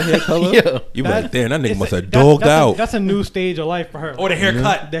change her hair color, Yeah. you be like, damn, that nigga must have that's dogged out. That's a new stage of life for her. Or the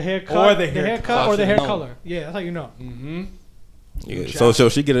haircut. The haircut, Or the the haircut. haircut, or the hair No. color. Yeah, that's how you know. Yeah. So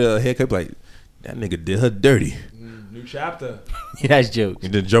she get a haircut like that nigga did her dirty, New chapter. Yeah, that's jokes.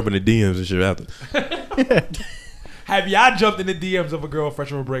 and then jump in the DMs and shit after. Have y'all jumped in the DMs of a girl fresh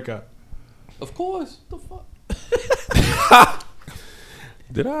from a breakup? Of course. The fuck.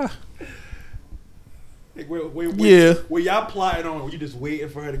 Did I? Like, Yeah. Were y'all plotting on? Were you just waiting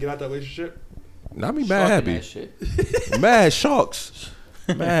for her to get out that relationship? Not me Sharking mad happy. that shit. Mad sharks.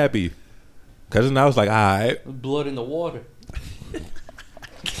 Mad happy. Cause then I was like, all right. Blood in the water.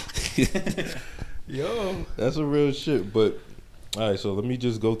 Yo. That's a real shit. But all right, so let me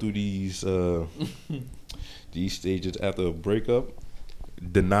just go through these stages after a breakup.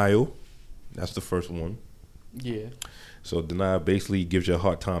 Denial. That's the first one. Yeah. So denial basically gives you a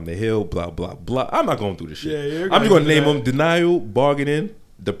hard time to heal, blah, blah, blah. I'm not going through this shit. Yeah, you're I'm just going to gonna name do them: denial, bargaining,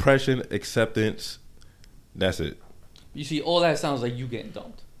 depression, acceptance. That's it. You see, all that sounds like you getting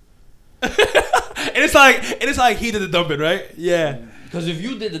dumped. And it's like he did the dumping, right? Yeah. Because if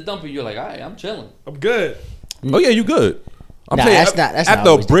you did the dumping, you're like, all right, I'm chilling. I'm good. Oh yeah, you good. I'm Nah, saying that's not after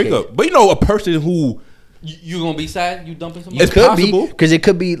a always the breakup. case. But you know, a person who You gonna be sad? You dumping somebody? It It's could possible. be because it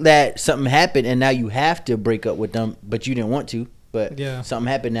could be that something happened and now you have to break up with them, but you didn't want to. But Yeah. something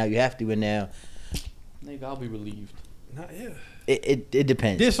happened now you have to, and now Nigga, I'll be relieved. Not yeah. it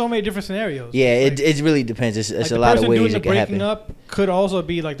depends. There's so many different scenarios. Yeah, Like- it really depends. It's like a the lot of person ways doing it the can breaking happen. up could also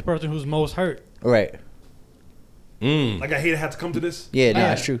be like the person who's most hurt. Right? Like I hate to have to come to this. Yeah, no, Yeah.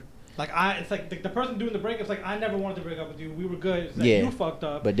 that's true. Like it's like the person doing the breakup's like I never wanted to break up with you. We were good. It's like Yeah. you fucked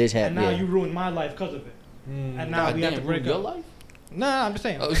up. But this and happened. now Yeah. you ruined my life because of it. And now God we have to damn, break ruin your up. life? Nah, I'm just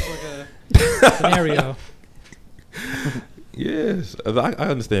saying. Oh. It's like a scenario. Yes, I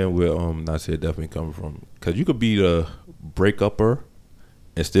understand where Nasir definitely coming from, because you could be the break-upper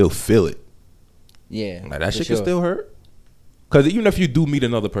and still feel it. Yeah, Like that for shit sure. can still hurt. Because even if you do meet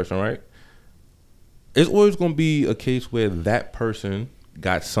another person, right, it's always gonna be a case where that person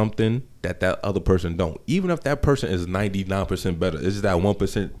got something that other person don't. Even if that person is 99% better, it's just that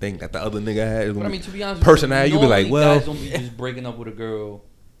 1% thing that the other nigga had. But I mean, to be honest, personality, you be like, well, guys don't be just breaking up with a girl,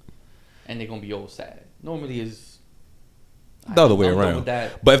 and they're gonna be all sad. Normally, is the other way around.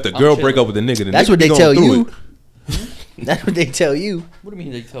 But if the girl break up with the nigga, then that's what they tell you. That's what they tell you. What do you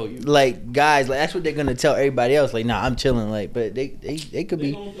mean they tell you? Like guys, like that's what they're gonna tell everybody else. Like, nah, I'm chilling. Like, but they could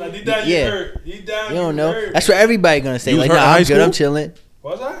be. Like, he down, yeah. you hurt. He down, you don't know. hurt. That's what everybody gonna say. You Like, was hurt nah, in high I'm good. school? I'm chilling.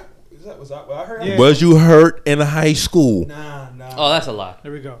 Was that what I heard? Yeah. Was you hurt in high school? Nah. Oh, that's a lie.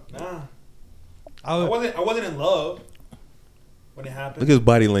 There we go. Nah. I wasn't in love when it happened. Look at his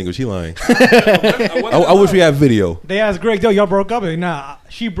body language. He lying. I I wish we had video. They asked Greg, yo, y'all broke up? And nah,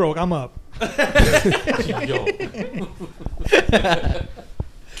 she broke. I'm up. Yo.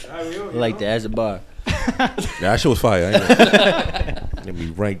 Like that as a bar. Yeah, that shit was fire. I ain't gonna- Let me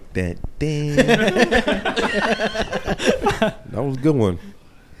write that down. That was a good one.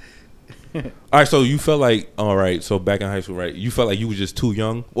 All right, so you felt like, all right, so back in high school, right? You felt like you was just too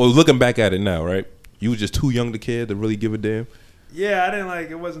young. Well, looking back at it now, right? You was just too young to care to really give a damn. Yeah, I didn't like.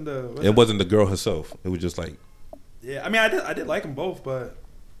 It wasn't the. It wasn't the girl herself. It was just like, Yeah, I mean, I did like them both, but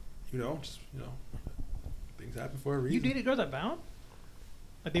just things happen for a reason. You dated girls at Bound?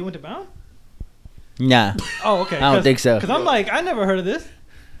 Like they went to Bound? Nah, Oh, okay. I don't think so. Because I'm like, I never heard of this.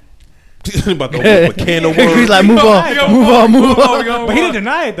 about to open up a can of worms. He's like, move on. But he didn't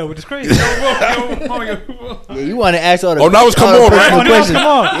deny it though, which is crazy. Yeah, you want to ask all the. Oh, now it's come all the on, personal right? questions. Come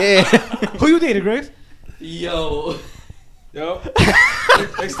on. Yeah. Who you dated, Grace? Yo.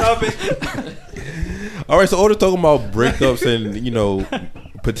 Next topic. All right, so all this talking about breakups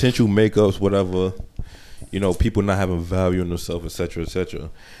and potential makeups, whatever. People not having value in themselves, etc., etc.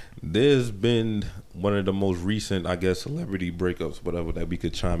 There's been one of the most recent, I guess, celebrity breakups, whatever, that we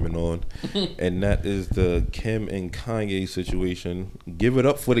could chime in on, and that is the Kim and Kanye situation. Give it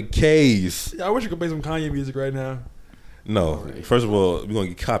up for the K's. I wish you could play some Kanye music right now. No, first of all, we're gonna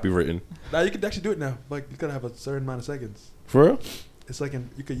get copywritten. Now you could actually do it now. Like you gotta have a certain amount of seconds. For real? It's like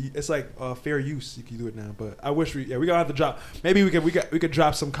it's like fair use. You can do it now, but I wish we gonna have to drop. Maybe we could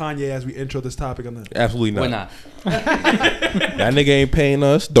drop some Kanye as we intro this topic on the. Absolutely not. Why not? That nigga ain't paying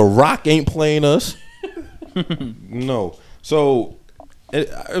us. The Rock ain't playing us. No. So,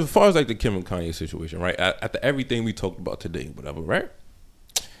 as far as like the Kim and Kanye situation, right? After everything we talked about today, whatever, right?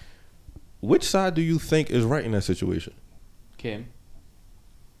 Which side do you think is right in that situation? Kim.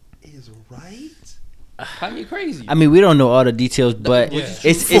 Is right. Kanye crazy. I mean, we don't know all the details, but Yeah.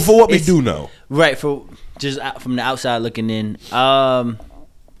 it's for what we it's- do know. Right, for just from the outside looking in.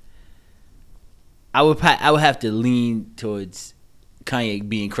 I would have to lean towards Kanye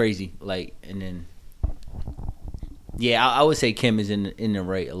being crazy, like, and then I would say Kim is in the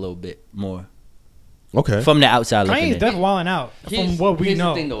right a little bit more Okay. from the outside looking Kanye's in. definitely wilding out from what we here's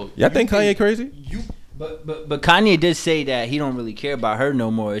know. The thing, though. Y'all think Kanye crazy? But Kanye did say that he don't really care about her no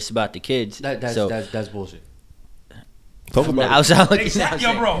more. It's about the kids. That's bullshit. Talk From the about outside looking in. Exactly,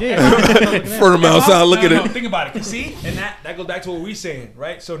 yo, bro. it. For them outside, look at it. Think about it. See, and that goes back to what we saying,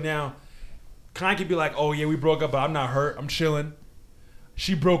 right? So now, Kanye could be like, "Oh yeah, we broke up, but I'm not hurt. I'm chilling.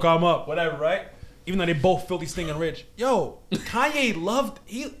 She broke, I'm up, whatever, right?" Even though they both filthy, stinking rich. Yo, Kanye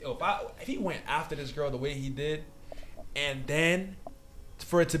if he went after this girl the way he did, and then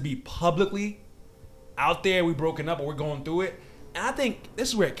for it to be publicly out there, we broken up or we're going through it. And I think this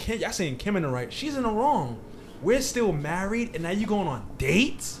is where y'all saying Kim in the right. She's in the wrong. We're still married, and now you going on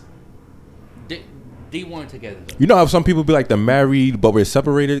dates? They weren't together though. You know how some people be like the married but we're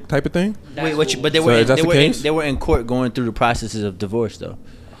separated type of thing? Wait, but they So were is that the case? they were in court going through the processes of divorce though.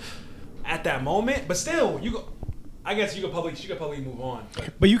 At that moment, but still, I guess she could probably move on.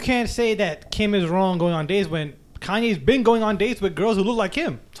 But you can't say that Kim is wrong going on dates when Kanye's been going on dates with girls who look like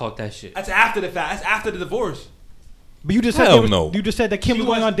him. Talk that shit. That's after the fact. That's after the divorce. But you just Hell said no. You just said that Kim was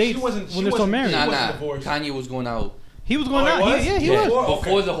going on dates She when they're still wasn't- married. Nah. Nah, wasn't divorced. Kanye was going out. He was going Oh, out. he was? He Yeah, was.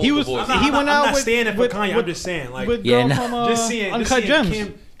 before the whole He was. divorce. He went I'm out not with, standing for with, Kanye. I'm with- just saying, like, with Yeah, girl nah. from just Uncut Gems.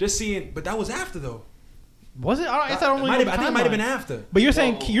 Kim, but that was after though. Was it? I don't really I know think the it might have been timeline. after. But you're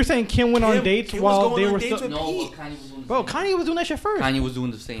saying Kim went on dates Kim was while going they on were dates still. with No, Pete. but Kanye was doing the Bro, same Kanye was doing that shit first. Kanye was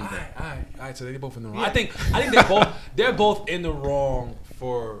doing the same thing. All right. So they're both in the wrong. Yeah. I think they're both in the wrong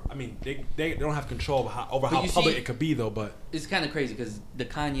for. I mean, they don't have control over how you public see- it could be though. But It's kind of crazy because the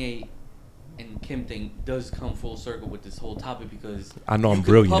Kanye and Kim thing does come full circle with this whole topic because I know I'm you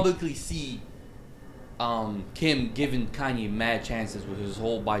can brilliant. publicly see Kim giving Kanye mad chances with his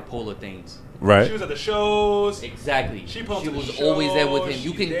whole bipolar things. she Right. was at the shows. Exactly. She pulled to the was always there with him. shows,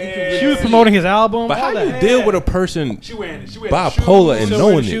 You she can there. really She was see promoting it. his album. But how all do you that. deal with a person She wearing bipolar shoes. and Still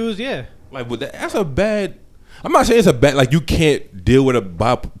knowing wearing it? shoes, yeah. Like, that's a bad. I'm not saying it's a bad, like, you can't deal with a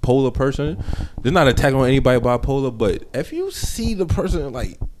bipolar person. There's not an attack on anybody bipolar, but if you see the person,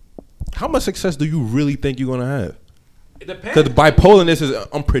 like, how much success do you really think you're gonna have? It depends. Because bipolarness is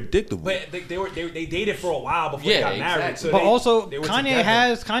unpredictable. But they dated for a while before they got married. So but also, they were Kanye together.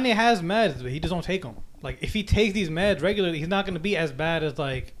 has meds, but he just don't take them. Like, if he takes these meds regularly, he's not going to be as bad as,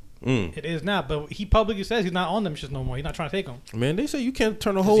 like, it is now. But he publicly says he's not on them shits no more. He's not trying to take them. Man, they say you can't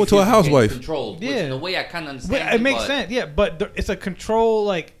turn a hoe into a housewife. Controlled. Yeah. Which in a way I kind of understand. It makes sense, yeah. But it's a control,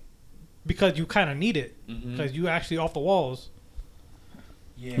 like, because you kind of need it. Because you actually off the walls.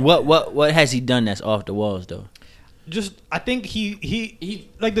 Yeah. What has he done that's off the walls though? Just I think he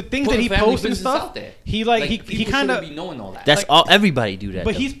like the things put that he family posts and business stuff. out there. He People kind of shouldn't be knowing all that. That's Like- all. Everybody do that.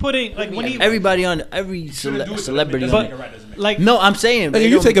 But though. he's putting like when he everybody on every Shouldn't do it, celebrity. doesn't on- make it right, doesn't make it like No, I'm saying Like, it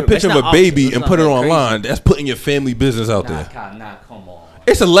you don't take a make- picture that's of a not baby awesome. and That's put it not crazy. online. That's putting your family business out there. Nah, come on.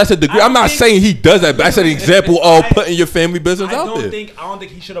 It's a lesser degree. I I'm not think- saying he does that, but that's an example of putting your family business I out don't there.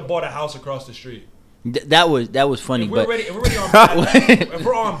 think he should have bought a house across the street. That was funny, If but we're already on bad, if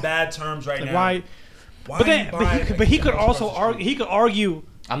we're on bad terms right now, why? why But are you then, buying but he a could house also across the argue. street? He could argue.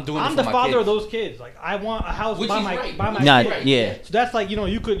 I'm doing it I'm for the my father kids. of those kids. Like I want a house Which by is my right. by my Nah, kids. yeah. So that's like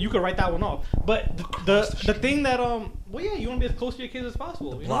you could write that one off. But the thing that well yeah you want to be as close to your kids as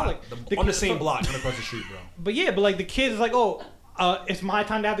possible. You know, Block. like On the kids- same block, not across the street, bro. But yeah, but like the kids is like it's my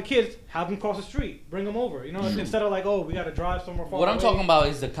time to have the kids. Have them cross the street. Bring them over. You know, instead of like we got to drive somewhere far. What I'm away. talking about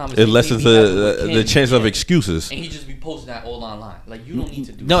is the conversation. It lessens he be having with the Kim, chance of yeah. excuses. And he just be posting that all online. Like you don't need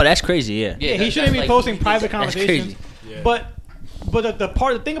to do. no, that. that's crazy. Yeah. Yeah, he that- shouldn't that's be like- posting he thinks private that- That's conversations. crazy. Yeah. But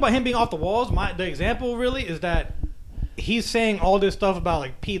the thing about him being off the walls, the example really is that he's saying all this stuff about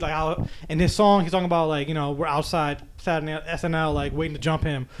like Pete, like how in his song he's talking about like we're outside Saturday night SNL like waiting to jump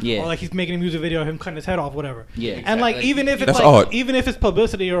him, Yeah. or like he's making a music video of him cutting his head off, whatever. Yeah. And like Exactly. even if it's That's like art. even if it's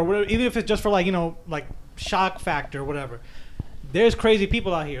publicity or whatever, even if it's just for like like shock factor or whatever. There's crazy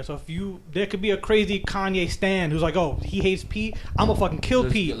people out here, so there could be a crazy Kanye stan who's like, oh, he hates Pete, I'm gonna fucking kill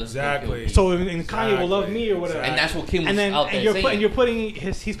Let's Pete. go kill Exactly. Pete. So and Kanye will love me or whatever. And that's what Kim was And then out there saying. you're putting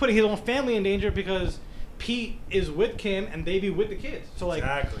he's putting his own family in danger because Pete is with Kim and they be with the kids. So like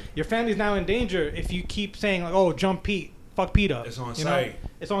Exactly. your family's now in danger if you keep saying like, oh, jump Pete, fuck Pete up. It's on you know? site.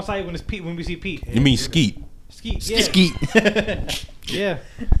 It's on site when we see Pete. You mean Skeet? Skeet. Yeah. Skeet. Yeah.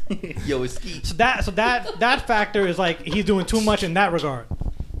 Yo, it's Skeet. So that factor is like he's doing too much in that regard.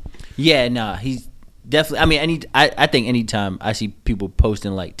 Yeah, nah, he's definitely. I mean, I think anytime I see people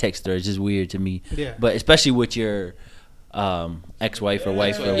posting like text threads, it's just weird to me. Yeah. But especially with your ex-wife or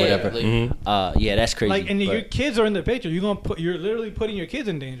wife or Yeah, whatever. like- Yeah, that's crazy. Like and but- your kids are in the picture. You're literally putting your kids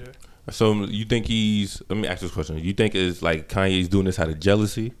in danger. So you think let me ask this question. You think it's like Kanye's doing this out of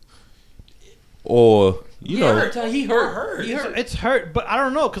jealousy? Or, He hurt. He hurt. It's hurt, but I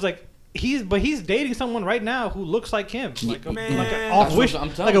don't know because like he's dating someone right now who looks like him, like a, Man. like a That's off what Wish, I'm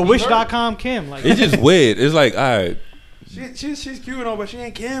like telling a you, he hurt. Wish.com Kim. Like it's just weird. It's like, all right. She's cute and all, but she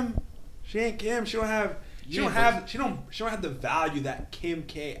ain't Kim. She ain't Kim. She don't have the value that Kim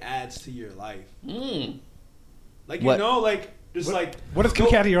K adds to your life. Like What? like just like what is Kim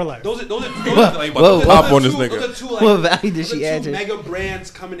K out of your life? those are Like, Whoa. about to pop on this Those nigga. are two, like, What value does those are she add two to- mega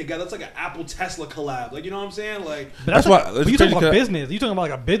brands coming together. It's like an Apple Tesla collab. Like you know what I'm saying? Like But That's like, why- but it's you talking crazy about 'cause- business. You talking about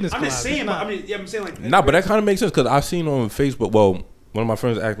like a business. I'm just collab. saying. It's But not- I mean, yeah, I'm saying like Nah, but that kind of makes sense because I've seen on Facebook. Well, one of my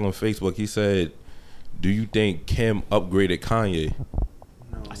friends acting on Facebook. He said, "Do you think Kim upgraded Kanye?"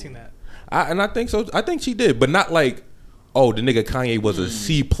 I seen that. And I think so. I think she did, but not like, oh, the nigga Kanye was a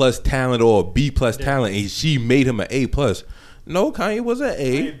C+ talent or a B+ talent, and she made him an A+. No, Kanye was an I A.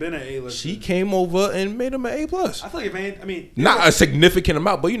 ain't been an A-list. She came over and made him an A+. I feel like if I mean, Not a significant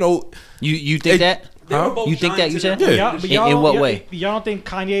amount, but you know, You think that? they were Huh? both You think that? giants You in said? their Yeah. own But industry. In what way? Y'all don't think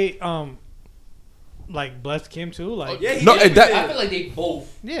Kanye like blessed Kim too? Like Yeah, he No, did that- I feel like they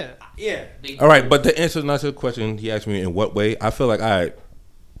both. yeah. yeah. They all right. But the answer not to the question he asked me in what way. I feel like, all right.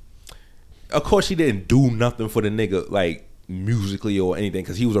 Of course, she didn't do nothing for the nigga like musically or anything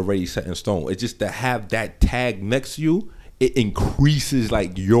because he was already set in stone. It's just to have that tag next to you, it increases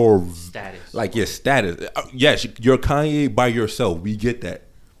like your Status. like your status. Yes, you're Kanye by yourself. We get that.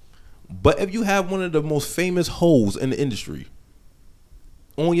 But if you have one of the most famous hoes in the industry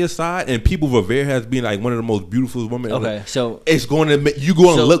on your side, and people revere her as being like one of the most beautiful women, Okay, so it's going to make you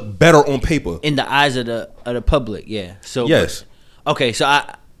going to So- look better on paper. in the eyes of the public, yeah. So Yes. Okay, so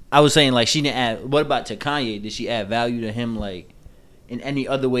I was saying like she didn't add. What about to Kanye? Did she add value to him like in any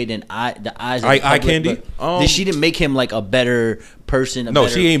other way than the eyes of the Eye public? candy? But did she didn't make him like a better person? No,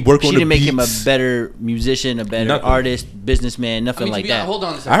 she ain't work on She the didn't make him a beats. better musician, a better Nothing. artist, businessman, nothing to like be that. honest, hold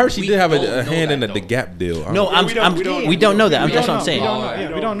on a second. I heard she We did have don't a know hand in that, the though. Gap deal. No, We don't know. we don't know that. We That's don't what I'm saying. know.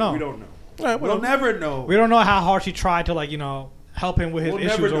 Yeah, we don't know. We don't know. We'll never know. We don't know how hard she tried to help him with his We'll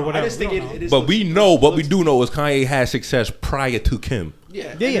never issues or know. whatever. I just think We don't know. it is. But we know what we do know is Kanye had success prior to Kim.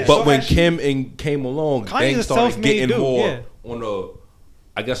 Yeah. Yeah. But So when actually- Kim came along, Kanye's things a started self-made getting dude, more yeah. on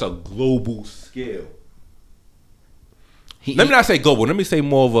a global scale. He, Let me not say global. Let me say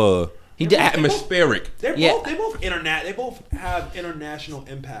more of a He did. atmospheric. They're Yeah. both. They both internet. They both have international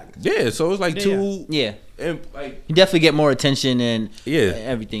impact. Yeah, so it's like Yeah. two. Yeah. And like He definitely get more attention and Yeah.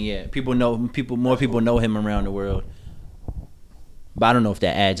 everything. Yeah, more people know him around the world. But I don't know if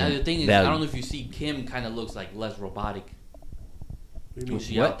that adds Now any the thing is, value. I don't know if you see Kim kind of looks like less robotic when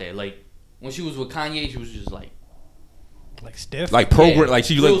she What? out there. Like when she was with Kanye, she was just like Stiff. like program, yeah, like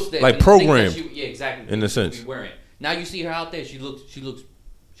she real look stiff. like And the things that programmed. she- yeah, exactly. in a things she sense. be wearing. Now you see her out there. She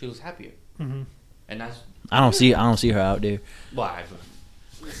looks happier, Mhm. and that's I don't see her out there. why.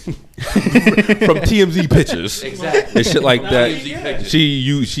 From TMZ pictures Exactly. and shit like that. TMZ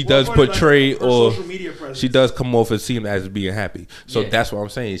pictures. She does portray Her or social media presence. she does come off as seem as being happy. So Yeah. that's what I'm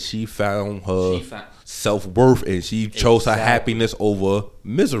saying. She found her She found- self-worth and she chose her Exactly. happiness over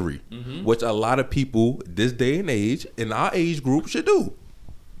misery, Mhm. which a lot of people this day and age in our age group should do.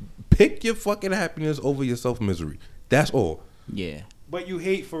 Pick your fucking happiness over your self-misery. That's all. Yeah. But you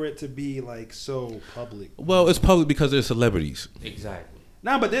hate for it to be like so public. Well, it's public because they're celebrities. Exactly.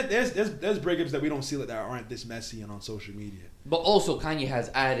 Nah, but there's breakups that we don't see that aren't this messy and on social media. But also, Kanye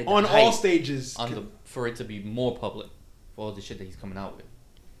has added the On all hype stages. for it to be more public for all the shit that he's coming out with.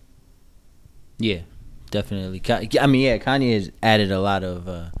 Yeah, definitely. Kanye has added a lot of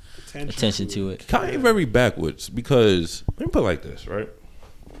attention to it. Kanye very backwards because let me put it like this, right?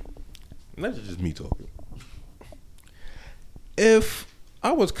 And that's just me talking. If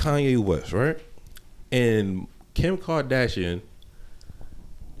I was Kanye West, right, and Kim Kardashian,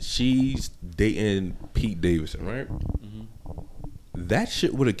 she's dating Pete Davidson, right? That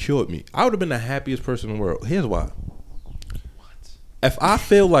shit would have killed me. I would have been the happiest person in the world. Here's why. If I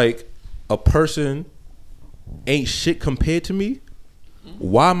feel like a person ain't shit compared to me,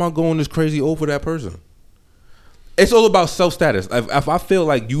 why am I going this crazy over that person? It's all about self-status. If I feel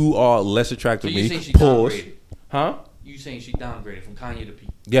like you are less attractive So to you me, saying she pause. downgraded? Huh? You saying she downgraded from Kanye to Pete?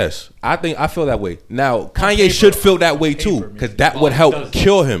 Yes. I feel that way. Now, Kanye paper. should feel that way too, paper, because that Well, would he help doesn't.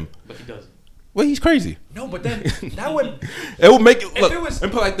 kill him. But he doesn't. Well, he's crazy. No, but then that would. It would make it look. it was- Let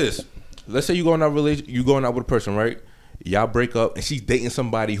me put it like this. Let's say you going out with a person, right? Y'all break up, and she's dating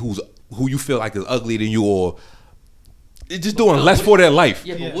somebody who you feel like is uglier than you, or it's just doing less for their life.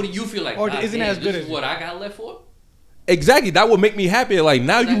 Yeah, but Yeah. what do you feel like? Or God isn't damn, as good this as is you. what I got left for? Exactly. That would make me happier. Like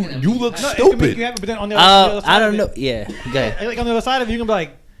now you Exactly. look No, It can make stupid. you happy, but then on the other side I of don't it- know. Yeah. Go ahead. Like on the other side of it, you can be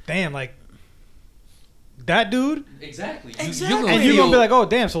like, damn, like that dude, Exactly. Exactly. You and you're gonna be like, oh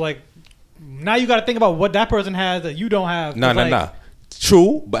damn, so like now you got to think about what that person has that you don't have. Nah. 'Cause, like,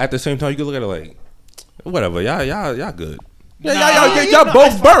 True, but at the same time, you can look at it like, whatever. Y'all good. Yeah, Nah, y'all no,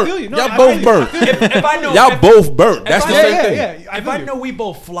 both I feel you. burnt. No, Y'all I both feel you. burnt. If I know, Y'all both burnt. if That's I the know- same yeah, thing. yeah. if I know we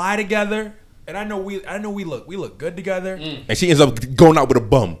both fly together, and I know we look good together, And she ends up going out with a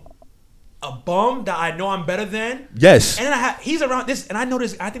bum. a bum that I know I'm better than, Yes. and then he's around this, and I know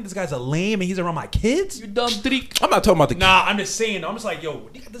this. I think this guy's a lame, and he's around my kids. you dumb freak. I'm not talking about the Nah, I'm just saying. I'm just like, yo,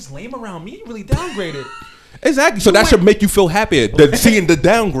 you got this lame around me. You really downgraded. Exactly. So that should make you feel happier than seeing the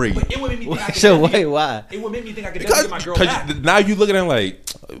downgrade. It would make me think I could So definitely- wait, why? It would make me think I could definitely Because get my girl back. now you looking at him like,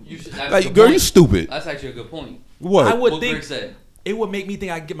 You should, that's a like good girl, point. you stupid. That's actually a good point. What? I would What think Greg said. it would make me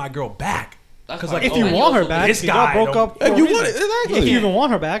think I could get my girl back. That's Because fine. like, If you and want her also- back, this y'all guy broke don't- up. If for a you reason. want it, If exactly. you even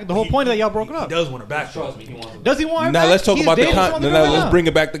want her back, the whole point is that y'all broken He up. does want her back. Trust me, he wants to. Does he want her Now back? let's talk He's about the dating con. someone Now right let's now. bring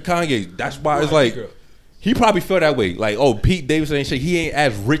it back to Kanye. That's why it's Right, like girl. he probably felt that way. Like, oh, Pete Davidson ain't shit. He ain't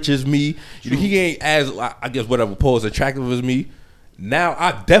as rich as me. He ain't as I guess whatever pose attractive as me. Now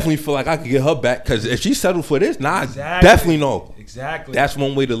I definitely feel like I could get her back because if she settled for this, now I definitely know. Exactly. That's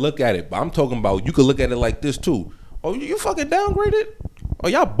one way to look at it. But I'm talking about you could look at it like this too. Oh, you fucking downgraded? Oh,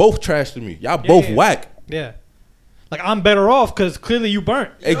 y'all both trash to me. Y'all both yeah. whack. Yeah. Like I'm better off because clearly you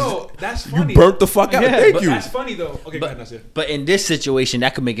burnt. Yo, that's You funny. burnt the fuck out. Yeah, Thank But you. that's funny though. Okay, go ahead, Nasir. But in this situation,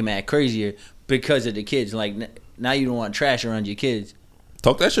 that could make him mad crazier because of the kids. Like now you don't want trash around your kids.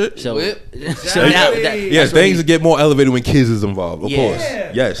 Talk that shit. So, Whip. so now that, Exactly. Yeah, that's what things he- get more elevated when kids is involved. Of Yeah. course.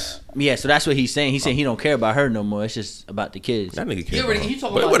 Yeah. Yes. yeah. So that's what he's saying. He's saying he don't care about her no more. It's just about the kids. That nigga He can't. already. He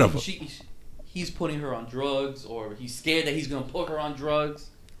talking But about whatever. he's putting her on drugs, or he's scared that he's gonna put her on drugs.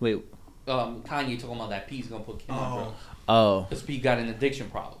 Wait. Kanye talking about that P's gonna put Kim on drugs Oh, because Pete got an addiction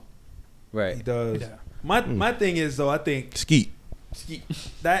problem. He right. does. Yeah. My thing is though, I think Skeet.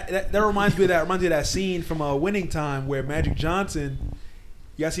 that reminds me of that scene from Winning Time where Magic Johnson.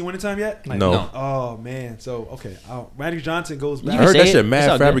 You guys seen Winning Time yet? No. No. Oh man. So okay, Magic Johnson goes You I back. can heard say that it. shit It's mad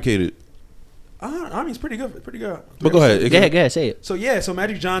all good. fabricated. I mean, it's pretty good. Pretty good. But go ahead. Go ahead, say it. So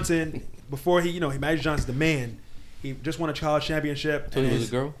Magic Johnson, before Magic Johnson's the man. He just won a college championship. So he was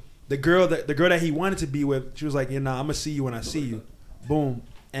a girl. The girl that he wanted to be with, she was like, I'm gonna see you when I see you. Boom.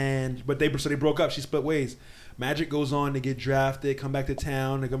 But they broke up. She split ways. Magic goes on to get drafted, come back to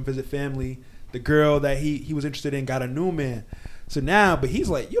town, to come visit family. The girl that he was interested in got a new man. So now, but he's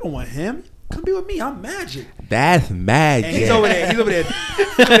like, you don't want him. Come be with me. I'm Magic. That's magic. And he's over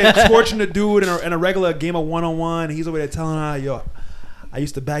there torching the dude in a regular game of 1-on-1. He's over there telling her, yo, I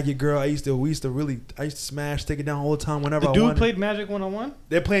used to bag your girl. I used to smash, take it down all the time whenever I wanted. The dude played Magic 1-on-1?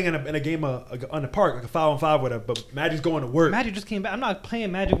 They're playing in a game on the park, like a 5-on-5 whatever, but Magic's going to work. Magic just came back. I'm not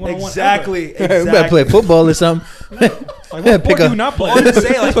playing Magic 1-on-1 Exactly. We better play football or something. Like, what sport do you not play? All to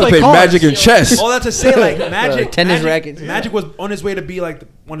say, like, Play magic and chess. all that to say, like, Magic. Tennis rackets. Magic was on his way to be like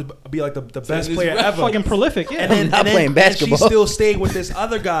the best player ever. Fucking prolific, yeah. And not playing basketball. She still stayed with this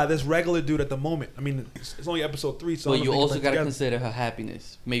other guy, this regular dude at the moment. I mean, it's only episode 3, so. But I don't you think also it's got to together. consider her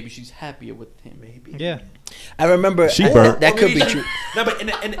happiness. Maybe she's happier with him. Maybe. Yeah. I remember She burnt. that could be true. No, but in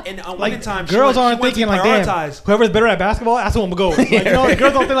on Like, one time, girls she aren't wants to thinking like, damn, prioritize. whoever's better at basketball, that's the one to go with. Like,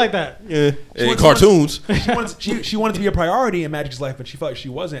 girls don't think like that. Yeah. She In wants- cartoons. She wanted to be a priority in Magic's life, but she felt like she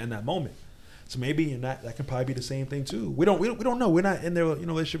wasn't in that moment. So maybe in that can probably be the same thing too. We don't know. We're not in their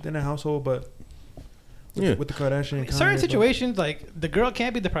relationship in their household, but Yeah. with the Kardashian. Kanye, Certain but- situations, like, the girl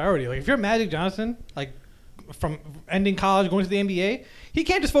can't be the priority. Like, if you're Magic Johnson, like, from ending college, going to the NBA, he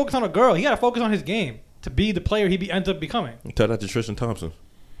can't just focus on a girl. He got to focus on his game to be the player he ends up becoming. Tell that to Tristan Thompson.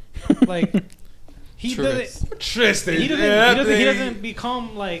 Like, he doesn't. Tristan. He doesn't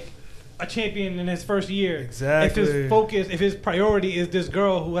become like a champion in his first year. Exactly. If his priority is this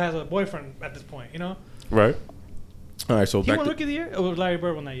girl who has a boyfriend at this point, Right. All right. So He back won to Rookie of the Year, or Larry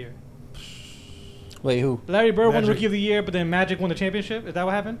Bird won that year? Wait, who? Larry Bird won Magic. Rookie of the Year, but then Magic won the championship. Is that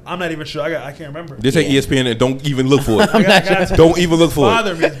what happened? I'm not even sure. I can't remember. this ain't ESPN and don't even look for it. I got Don't even look for it.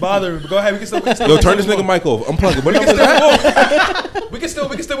 It's bothering me. But go ahead. We can still. Yo, turn this nigga mic off. Unplug it. What number is that? We can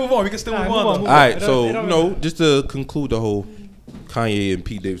still move on. We can still Nah, move move on. on, though. move All right, It so don't- it don't just to conclude the whole Kanye and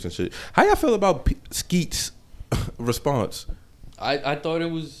Pete Davidson shit, how y'all feel about Skeet's response? I thought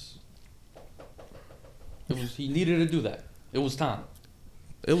it was he needed to do that. It was time.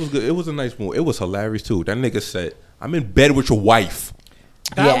 It was good. It was a nice move. It was hilarious too. That nigga said, "I'm in bed with your wife."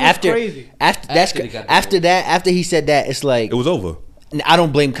 That was crazy. After he said that, it's like It was over. I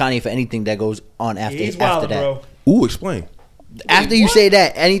don't blame Kanye for anything that goes on after He's after wild, that. bro. Ooh, explain. After you say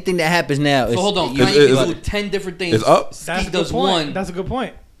that, anything that happens now is So hold on, It's- Kanye it's- can do 10 different things. it's up. That's a Skeet good does point. one, That's a good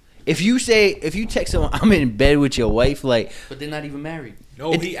point. if you text someone, I'm in bed with your wife, like but they're not even married.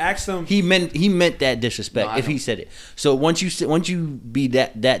 No, he asked him. he meant that disrespect No, I if he know. said it. So once you be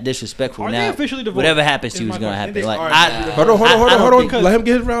that disrespectful, Are they now officially divorced? whatever happens to Is you my is gonna question. happen. They Like are. I, Hold on. I don't think- Let him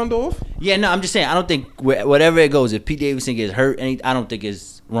get his round off. yeah, no, I'm just saying I don't think whatever it goes. If Pete Davidson gets hurt, I don't think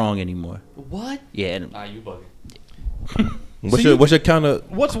it's wrong anymore. What? Yeah, Nah, you bugging. What's your counter?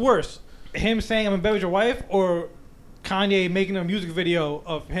 What's worse, him saying I'm in bed with your wife, or Kanye making a music video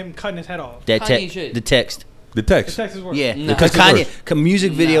of him cutting his head off? that Kanye shit. the text. The The text. text is worse. Yeah, Nah. because Text is Kanye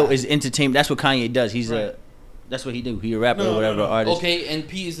music video Nah. is entertainment. That's what Kanye does. He's Right. that's what he do. He a rapper No, or whatever no, no. artist. Okay, and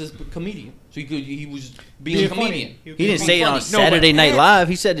P is a comedian, so he was being a funny. comedian. He didn't say it funny. on No, but Saturday Night and- Live.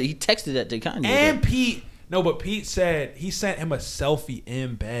 He said he texted that to Kanye. And Pete. No, but Pete said he sent him a selfie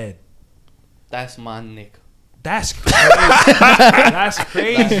in bed. That's my nigga. That's crazy. That's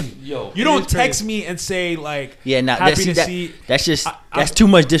crazy. Yo, You It don't is text me and say like, yeah, nah, happy to that, see. that's just I- that's too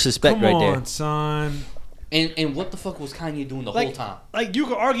much disrespect Come right on, there. son. and what the fuck was Kanye doing the whole Like, time? like you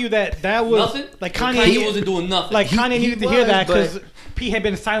could argue that was Nothing. like Kanye, Kanye, wasn't doing nothing. like Kanye he needed to hear was, that but- because Pete had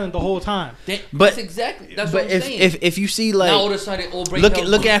been silent the whole time. But- that's exactly that's what But I'm if, saying. if you see like now all of a sudden, all break look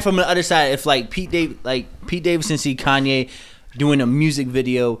down- at it from the other side, if like Pete Davidson see Kanye doing a music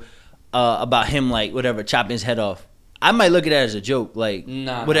video about him like whatever chopping his head off, I might look at that as a joke, like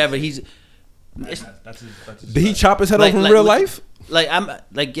Nah. whatever he's That's Did he chop his head Like- off in like- real like- life? like I'm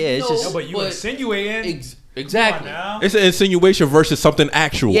like yeah, it's No. just No, but you But- insinuating. exactly. Come on now. It's an insinuation versus something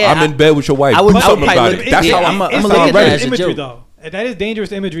actual. Yeah, I'm in bed with your wife. I would- Do I would something probably about look- it. That's yeah, how I'm a- I'm. I'm That's gonna how I look at read that it. as a imagery joke. though. That is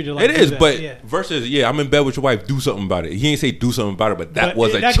dangerous imagery to like. It do is, that. but yeah. versus I'm in bed with your wife. Do something about it. He ain't say do something about it, but that But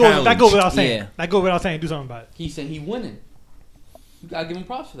was a that challenge. That goes without saying. Yeah. That goes without saying. Do something about it. He said he winning. You gotta give him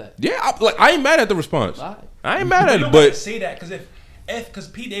props for that. Yeah, I ain't mad at the response. All right. I ain't mad You at it, don't gotta but say that because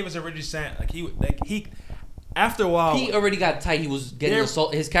Pete Davis originally said he after a while He already got tight. He was getting There-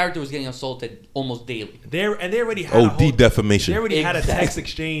 assaulted. His character was getting assulted almost daily. they already had a whole, OD defamation. They already had a Exactly. text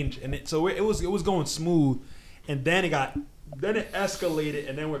exchange, and it was going smooth, and then it escalated,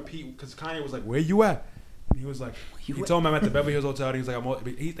 and then where Pete, because Kanye was like, "Where you at?" He was like, he told me I'm at the Beverly Hills Hotel. And he was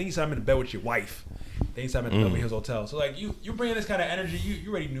like, he said I'm in bed with your wife. Then he said I'm at the Beverly Hills Hotel. So like you bringing this kind of energy.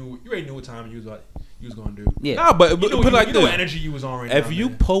 You already knew what time you was going to do. Yeah. Nah, but You know, put like you know this. what energy you was on right now. If you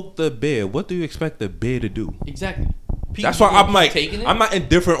man. poke the bear, what do you expect the bear to do? Exactly. Pete, That's you why gonna I'm keep like, taking it? I'm not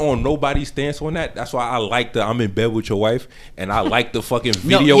indifferent on nobody's stance on that. That's why I like the I'm in bed with your wife, and I like the fucking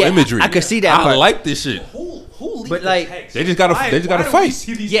video yeah, imagery. I could see that I part. like this shit. Who leaked But, the like, text? They just gotta Why fight. do we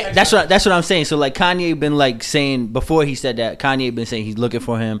see these Yeah, texts? that's what I'm saying. So like Kanye been like saying before he said that, Kanye been saying he's looking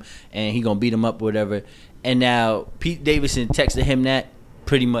for him and he gonna beat him up or whatever. And now Pete Davidson texted him that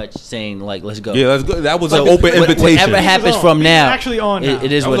pretty much saying like, let's go. Yeah, that's good. That was So an open invitation. Whatever That happens on. from He's now, actually on now. it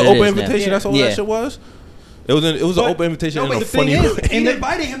is was what an it open is invitation. now. That's all that shit was. It was an But- open invitation no, in but a the thing funny is, way. He in the-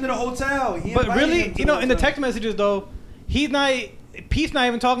 invited him to the hotel. He But invited really, him to you know, in the hotel. text messages though, Pete's not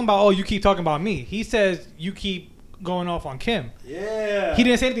even talking about, oh, you keep talking about me. He says you keep going off on Kim. Yeah. He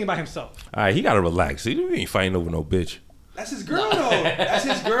didn't say anything about himself. All right, he gotta relax. He ain't fighting over no bitch. That's his girl, though. That's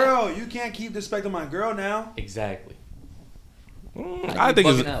his girl. You can't keep disrespecting my girl now. Exactly. I think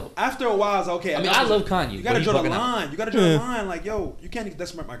Bugging it's. out. After a while, it's okay. I mean, enough I is- love Kanye. You gotta but draw he's the bugging out. line. You gotta draw the Yeah. line. Like, yo, you can't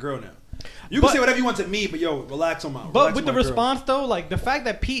disrespect my girl now. You But- can say whatever you want to me, but yo, relax on my. But relax with on the my girl. response though, like the fact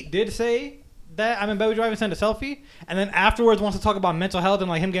that Pete did say that I'm in bed with your wife and send a selfie, and then afterwards wants to talk about mental health and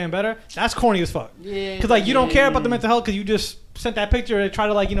like him getting better, that's corny as fuck. Yeah. Because like you don't care about the mental health because you just sent that picture to try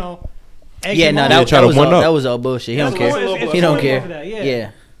to like egg Yeah, him no, on. Yeah, try to one up. that was all bullshit. He That's don't a care. low blow. It's He don't corny care. for that, Yeah.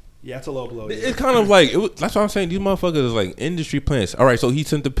 Yeah, it's a low blow. It's kind of like that's what I'm saying. These motherfuckers is like industry plants. All right, so he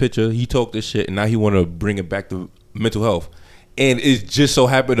sent the picture, he talked this shit, and now he want to bring it back to mental health, and it just so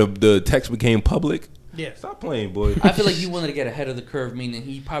happened the text became public. Yeah. Stop playing, boy. I feel like he wanted to get ahead of the curve, meaning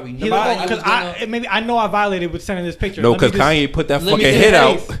he probably knew He's that like, he because was gonna. maybe I know I violated with sending this picture. No, Let me because just- Kanye put that Let me fucking get hit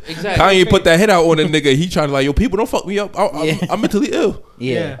out. face. Exactly. Kanye put that hit out on the nigga. He trying to like, yo, people don't fuck me up. Yeah. I'm mentally ill.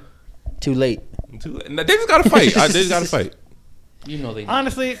 Yeah. Too late. They just gotta fight. They just gotta fight. You know they.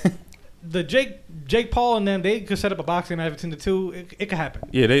 Honestly, the Jake Paul and them, they could set up a boxing match between the two. It could happen.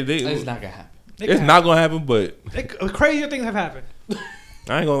 Yeah, they. It's not gonna happen. It It's could not gonna happen, but happen. Crazier things have happened.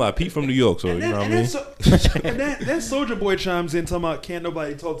 I ain't gonna lie. Pete from New York, so you know what I mean. And then Soldier Boy chimes in talking about can't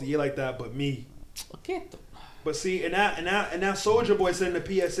nobody talk to you like that but me. Okay. But see, and now Soldier Boy said in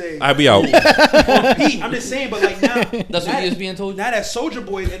the PSA. I be out. on Pete, I'm just saying, but like now, That's what ESPN told you. now that Soldier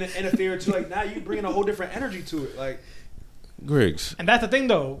Boy interfered too, like now you bringing a whole different energy to it. Like Griggs. And that's the thing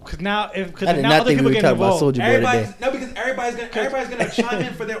though, because now I did now not other think people we were get talking about involved. Soldier Boy everybody's today. no, because everybody's gonna chime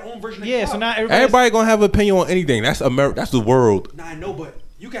in for their own version of Yeah, hip so hop. now Everybody gonna have an opinion on anything. That's America. That's the world. Nah, I know, but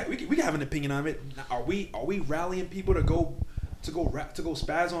we can have an opinion on it. Now, are we rallying people to go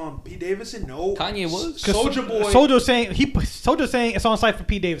spaz on Pete Davidson? No, Kanye was. Soldier Boy. Soldier's saying it's on site for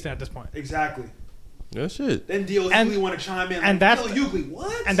Pete Davidson at this point. Exactly. That's it. Then D.L. And- Hughley want to chime in. and like, that's- D.L. Hughley,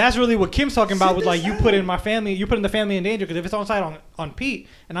 what? And that's really what Kim's talking about Sit with like this you out. putting the family in danger because if it's on site on Pete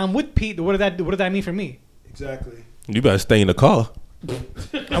and I'm with Pete, what does that mean for me? Exactly. You better stay in the car.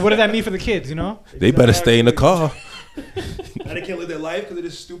 And what does that mean for the kids? You know? They better stay in the car. Now they can't live their life because of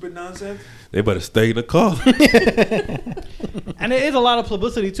this stupid nonsense. They better stay in the car. And it is a lot of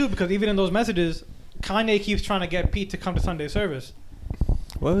publicity too because even in those messages, Kanye keeps trying to get Pete to come to Sunday service,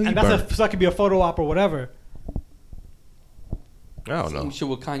 Well, he and burned. so that could be a photo op or whatever. I don't Same know. shit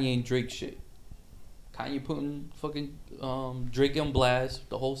with Kanye and Drake shit. Kanye putting fucking Drake on blast,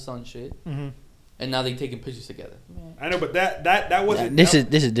 the whole son shit, Mm-hmm. and now they taking pictures together. I know, but that wasn't. This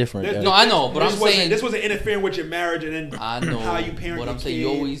that- is different. this- though. No, I know, but this I'm wasn't- saying- this wasn't interfering with your marriage and then I know. how you parent But your I'm saying you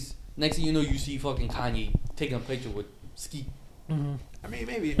kid. always. Next thing you know, you see fucking Kanye taking a picture with Ski. Mm-hmm. I mean,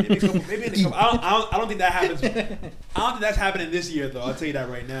 maybe in a couple. I don't think that happens. I don't think that's happening this year, though. I'll tell you that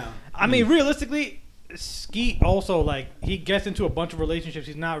right now. I mean, realistically, Skeet also like he gets into a bunch of relationships.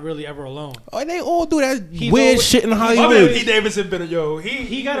 He's not really ever alone. Oh, they all do that He's weird always- shit in My man Hollywood. Pete Davidson been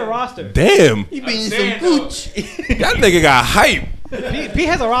He got a roster. Damn, He being some gooch. that nigga got hype. Pete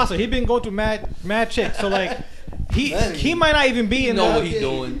has a roster. He been going through mad chicks. So like he might not even be You in know the what he's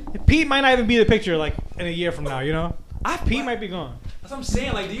doing. Pete might not even be the picture like in a year from now. You know, Pete might be gone. That's what I'm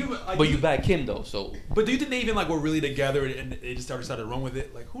saying. Like, do you? Like, But you back him though, so But do you think they even like were really together and they just started to run with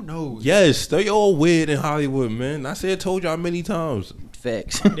it? Like, who knows? Yes, they all weird in Hollywood, man. I said, told y'all many times.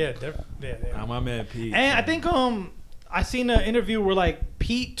 Facts. Yeah. Nah, my man Pete. And I think I seen an interview where like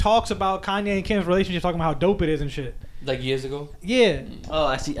Pete talks about Kanye and Kim's relationship, talking about how dope it is and shit. like years ago. Yeah. Oh,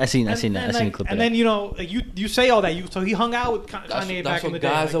 I seen that. I seen a like, clip. and of then you know like, you say all that. So he hung out with Kanye That's back in the what day.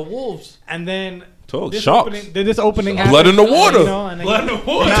 guys like, are wolves. and then Talk this sharks. opening, then this opening Blood happened, in the water. You know, and then Blood in the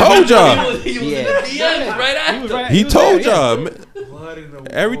water. I told y'all. He was Yeah. in the DMs right he after. was right- He was told there, yeah. y'all. Man. Blood in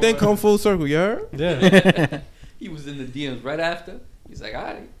the Everything water. come full circle, you heard? Yeah. He was in the DMs right after. He's like,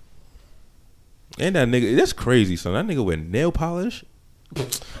 alright. And that nigga, that's crazy, son. That nigga with nail polish.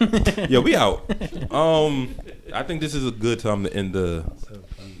 Yo, we out. I think this is a good time to end the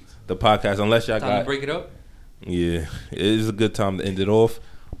podcast. Unless y'all Time to break it up. Yeah, it is a good time to end it off.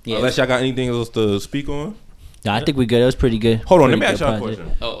 Yeah. Unless y'all got anything else to speak on. No, I think we good. That was pretty good. Hold on, let Pretty me ask good y'all a project.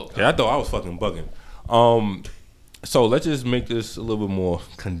 question. Oh, okay. Okay, I thought I was fucking bugging. So let's just make this a little bit more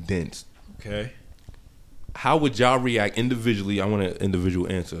condensed. Okay. How would y'all react individually? I want an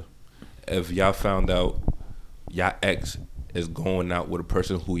individual answer. If y'all found out y'all ex is going out with a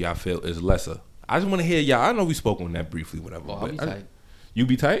person who y'all feel is lesser. I just want to hear y'all. I know we spoke on that briefly, whatever. Well, I'll be tight. You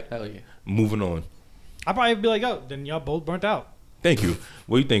be tight? Hell yeah. Moving on. I'd probably be like, yo, then y'all both burnt out. Thank you.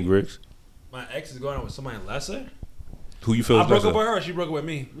 What do you think, Riggs? My ex is going out with somebody lesser. Who you feel I is broke lesser? up with her, or she broke up with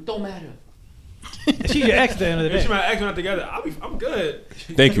me. It don't matter. She's your ex at the end of the If she day. my ex, we're not together. I'm good.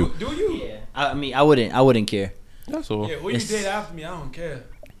 Thank you. Do you? Yeah. I mean, I wouldn't care. That's all. Yeah, who you It's- date after me? I don't care.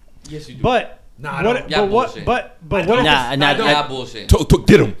 Yes, you do. But Nah, I what? don't. Y'all But what? bullshit. But I what? don't. If Nah, nah, Y'all bullshit.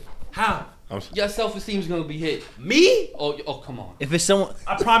 Get him. How? Your self-esteem's gonna be hit. Me? Oh, come on. if it's someone,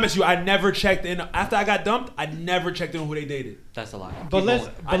 I promise you, I never checked in. After I got dumped, I never checked in on who they dated. That's a lie. But Keep let's.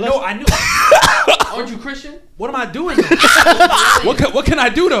 going. I But know. let's. I knew. Aren't you Christian? What am I doing? Though? what can I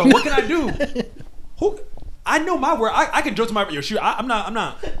do though? What can I do? Who? I know my word. I can joke to my yo. Shoot, I'm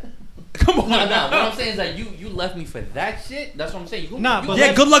not. Come on. No. now. What I'm saying is that you left me for that shit. That's what I'm saying. Nah, but Yeah.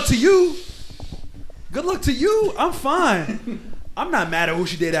 let's- Good luck to you. Good luck to you. I'm fine. I'm not mad at who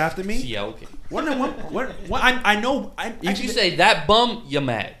she did after me. Yeah, okay. I know. If you say that bum, you're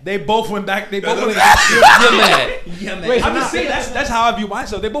mad. they both went back. They both went back. You're mad. Wait, so I'm now- just saying that's how I view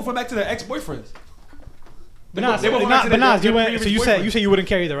myself. They both went back to their ex-boyfriends. But Nas, They went back to but their Nas, you went. previous So you boyfriend. said you wouldn't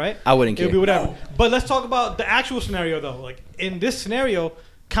care either, right? I wouldn't It would care. be whatever. No. But let's talk about the actual scenario though. Like in this scenario,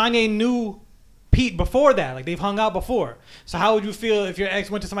 Kanye knew Pete before that. Like they've hung out before. So how would you feel if your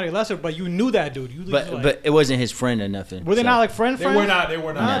ex went to somebody lesser, but you knew that dude? You But like, but it wasn't his friend or nothing. were they so. not like friends? They were not. They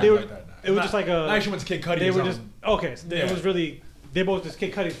were not. Nah, they were. Like that. It was just like a. I actually went to Kid Cudi. They or were just something. okay. So Yeah. It was really. They both just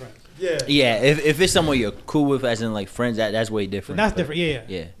Kid Cudi's friends. Yeah. Yeah, if it's someone you're cool with, as in like friends, that's way different. That's But, different. Yeah.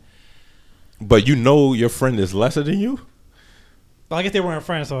 Yeah. But you know your friend is lesser than you? Well, I guess they weren't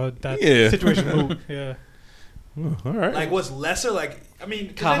friends, so that Yeah. situation moved. Yeah. All right. Like what's lesser? Like I mean,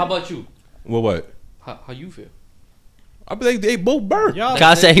 'cause Kyle, then- how about you? Well, what? How you feel? I be like, they both burnt. Y'all,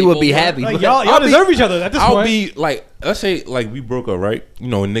 Kyle said he would be happy. like, but- y'all I'll be- deserve each other at this I'll point. be like, let's say like we broke up, right? You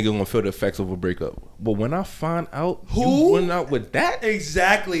know, a nigga gonna feel the effects of a breakup. But when I find out you Who? went out with that,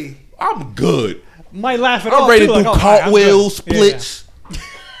 Exactly. I'm good. Might laugh it I'm off ready too, to do like, oh, alright, I'm cartwheels, good. Yeah, yeah. splits,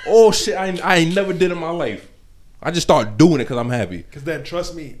 all shit I ain't never did in my life. I just start doing it because I'm happy. Because then,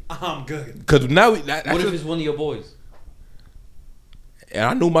 trust me, I'm good. Because now that's What if just- it's one of your boys? and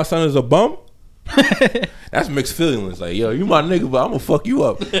I knew my son is a bum. That's mixed feelings. Like, yo, you my nigga, but I'm gonna fuck you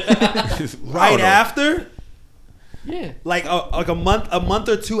up. Right after, Yeah. like a month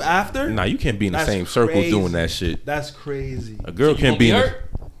or two after. Nah, you can't be in the That's same circle crazy. doing that shit. That's crazy. A girl You can't gonna be in. hurt?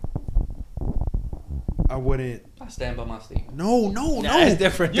 I wouldn't. I stand by my statement. No. That's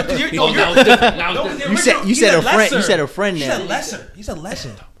different. You're, though. you're, Oh, now it's different. Now no, it's the different. You said original- you said a friend. lesser. You said a friend He now. said lesser. He said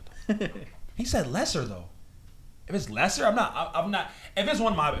lesser. He said lesser though. If it's lesser, I'm not. I'm not. If it's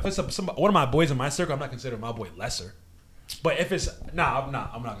one of my, if it's one of my boys in my circle, I'm not considering my boy lesser. But if it's I'm not. I'm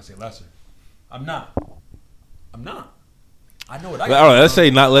not gonna say lesser. I'm not. I know what I. All right, let's say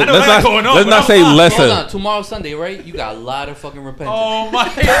not. I know Let's what I got not. going on, Let's but not I'm say fine. lesser. Hold on. Tomorrow's Sunday, right? You got a lot of fucking repentance. Oh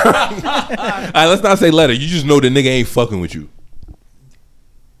my god. All right, let's not say letter. You just know the nigga ain't fucking with you.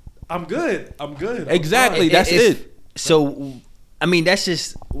 I'm good. I'm Exactly. fine. That's If- it. So, I mean, that's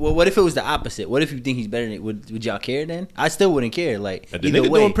just. Well, what if it was the opposite? What if you think he's better than? Would y'all care then? I still wouldn't care. Like The either nigga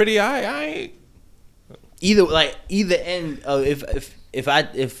way, doing pretty. I ain't. either end.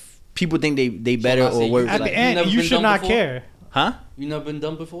 If people think they better I say or worse, At Like, the you end, never you been should done not before? care. huh? You never been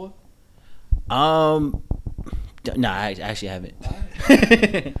done before? Nah, I actually haven't.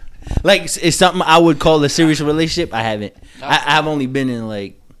 Like, it's something I would call a serious relationship. I haven't. I've only been in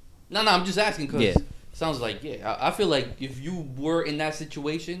like. No, I'm just asking because Yeah. sounds like, yeah. I feel like if you were in that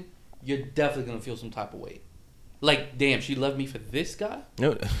situation, you're definitely going to feel some type of way. Like, damn, she left me for this guy?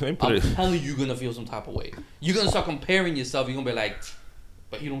 No, let me put I'm it. telling you, you're going to feel some type of way. You're going to start comparing yourself. You're going to be like,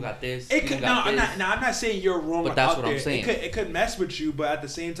 but you don't got this. It you could, don't got I'm this. not saying you're wrong. But that's out what I'm there. saying. It could mess with you, but at the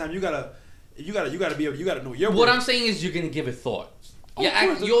same time, you gotta be able. You gotta know your What worth. I'm saying is you're going to give it thought. Oh, You're,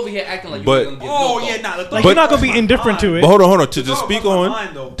 of course. you over here acting like But- you're going to give Oh no yeah, thought. nah. Like, you're not gonna be indifferent to it. But hold on. To It's just all speak about my on,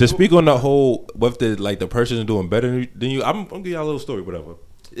 mind, though. to speak on the whole, what if the person is doing better than you? I'm gonna give y'all a little story, whatever.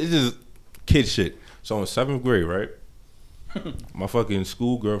 It's just kid shit. So in 7th grade, right? My fucking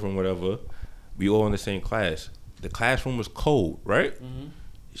school girlfriend, whatever. We all in the same class. The classroom was cold, right? Mm-hmm.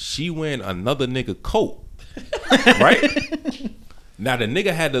 she wearing another nigga coat, right? Now the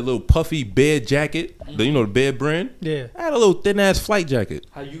nigga had the little puffy bed jacket, the bed brand. Yeah. I had a little thin ass flight jacket.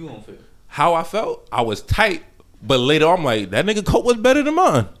 How you gonna feel? How I felt? I was tight, but later I'm like, that nigga coat was better than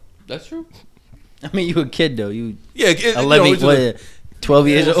mine. That's true. I mean, you a kid though. You 11, 12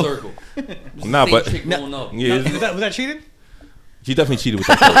 years Full old. circle. Nah, but Chick going up. yeah, Was that cheating? she definitely cheated with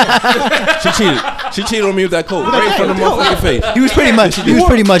that coat. She cheated on me with that coat right in front of the motherfucking face. He was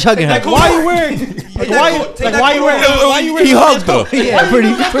pretty much hugging her. Why are you wearing? Why you wearing? He hugged her. Yeah,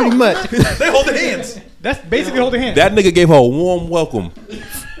 pretty much. They hold their hands. That's basically holding hands. That nigga gave her a warm welcome.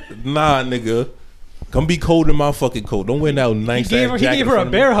 Nah, nigga. Come be cold in my fucking coat. Don't wear that nice He ass jacket. gave her a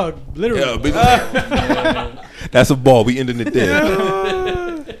bear hug, literally. Yeah, big That's a ball. We ending it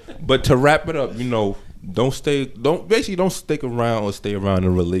there. But to wrap it up, don't stick around or stay around in a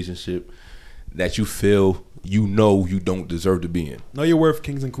relationship that you feel you don't deserve to be in. Know your worth,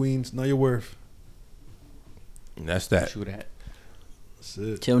 kings and queens. Know your worth. And that's that. True that. That's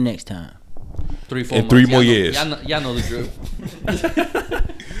it. Till next time. 3-4 In months. 3 more years. Y'all know the drill.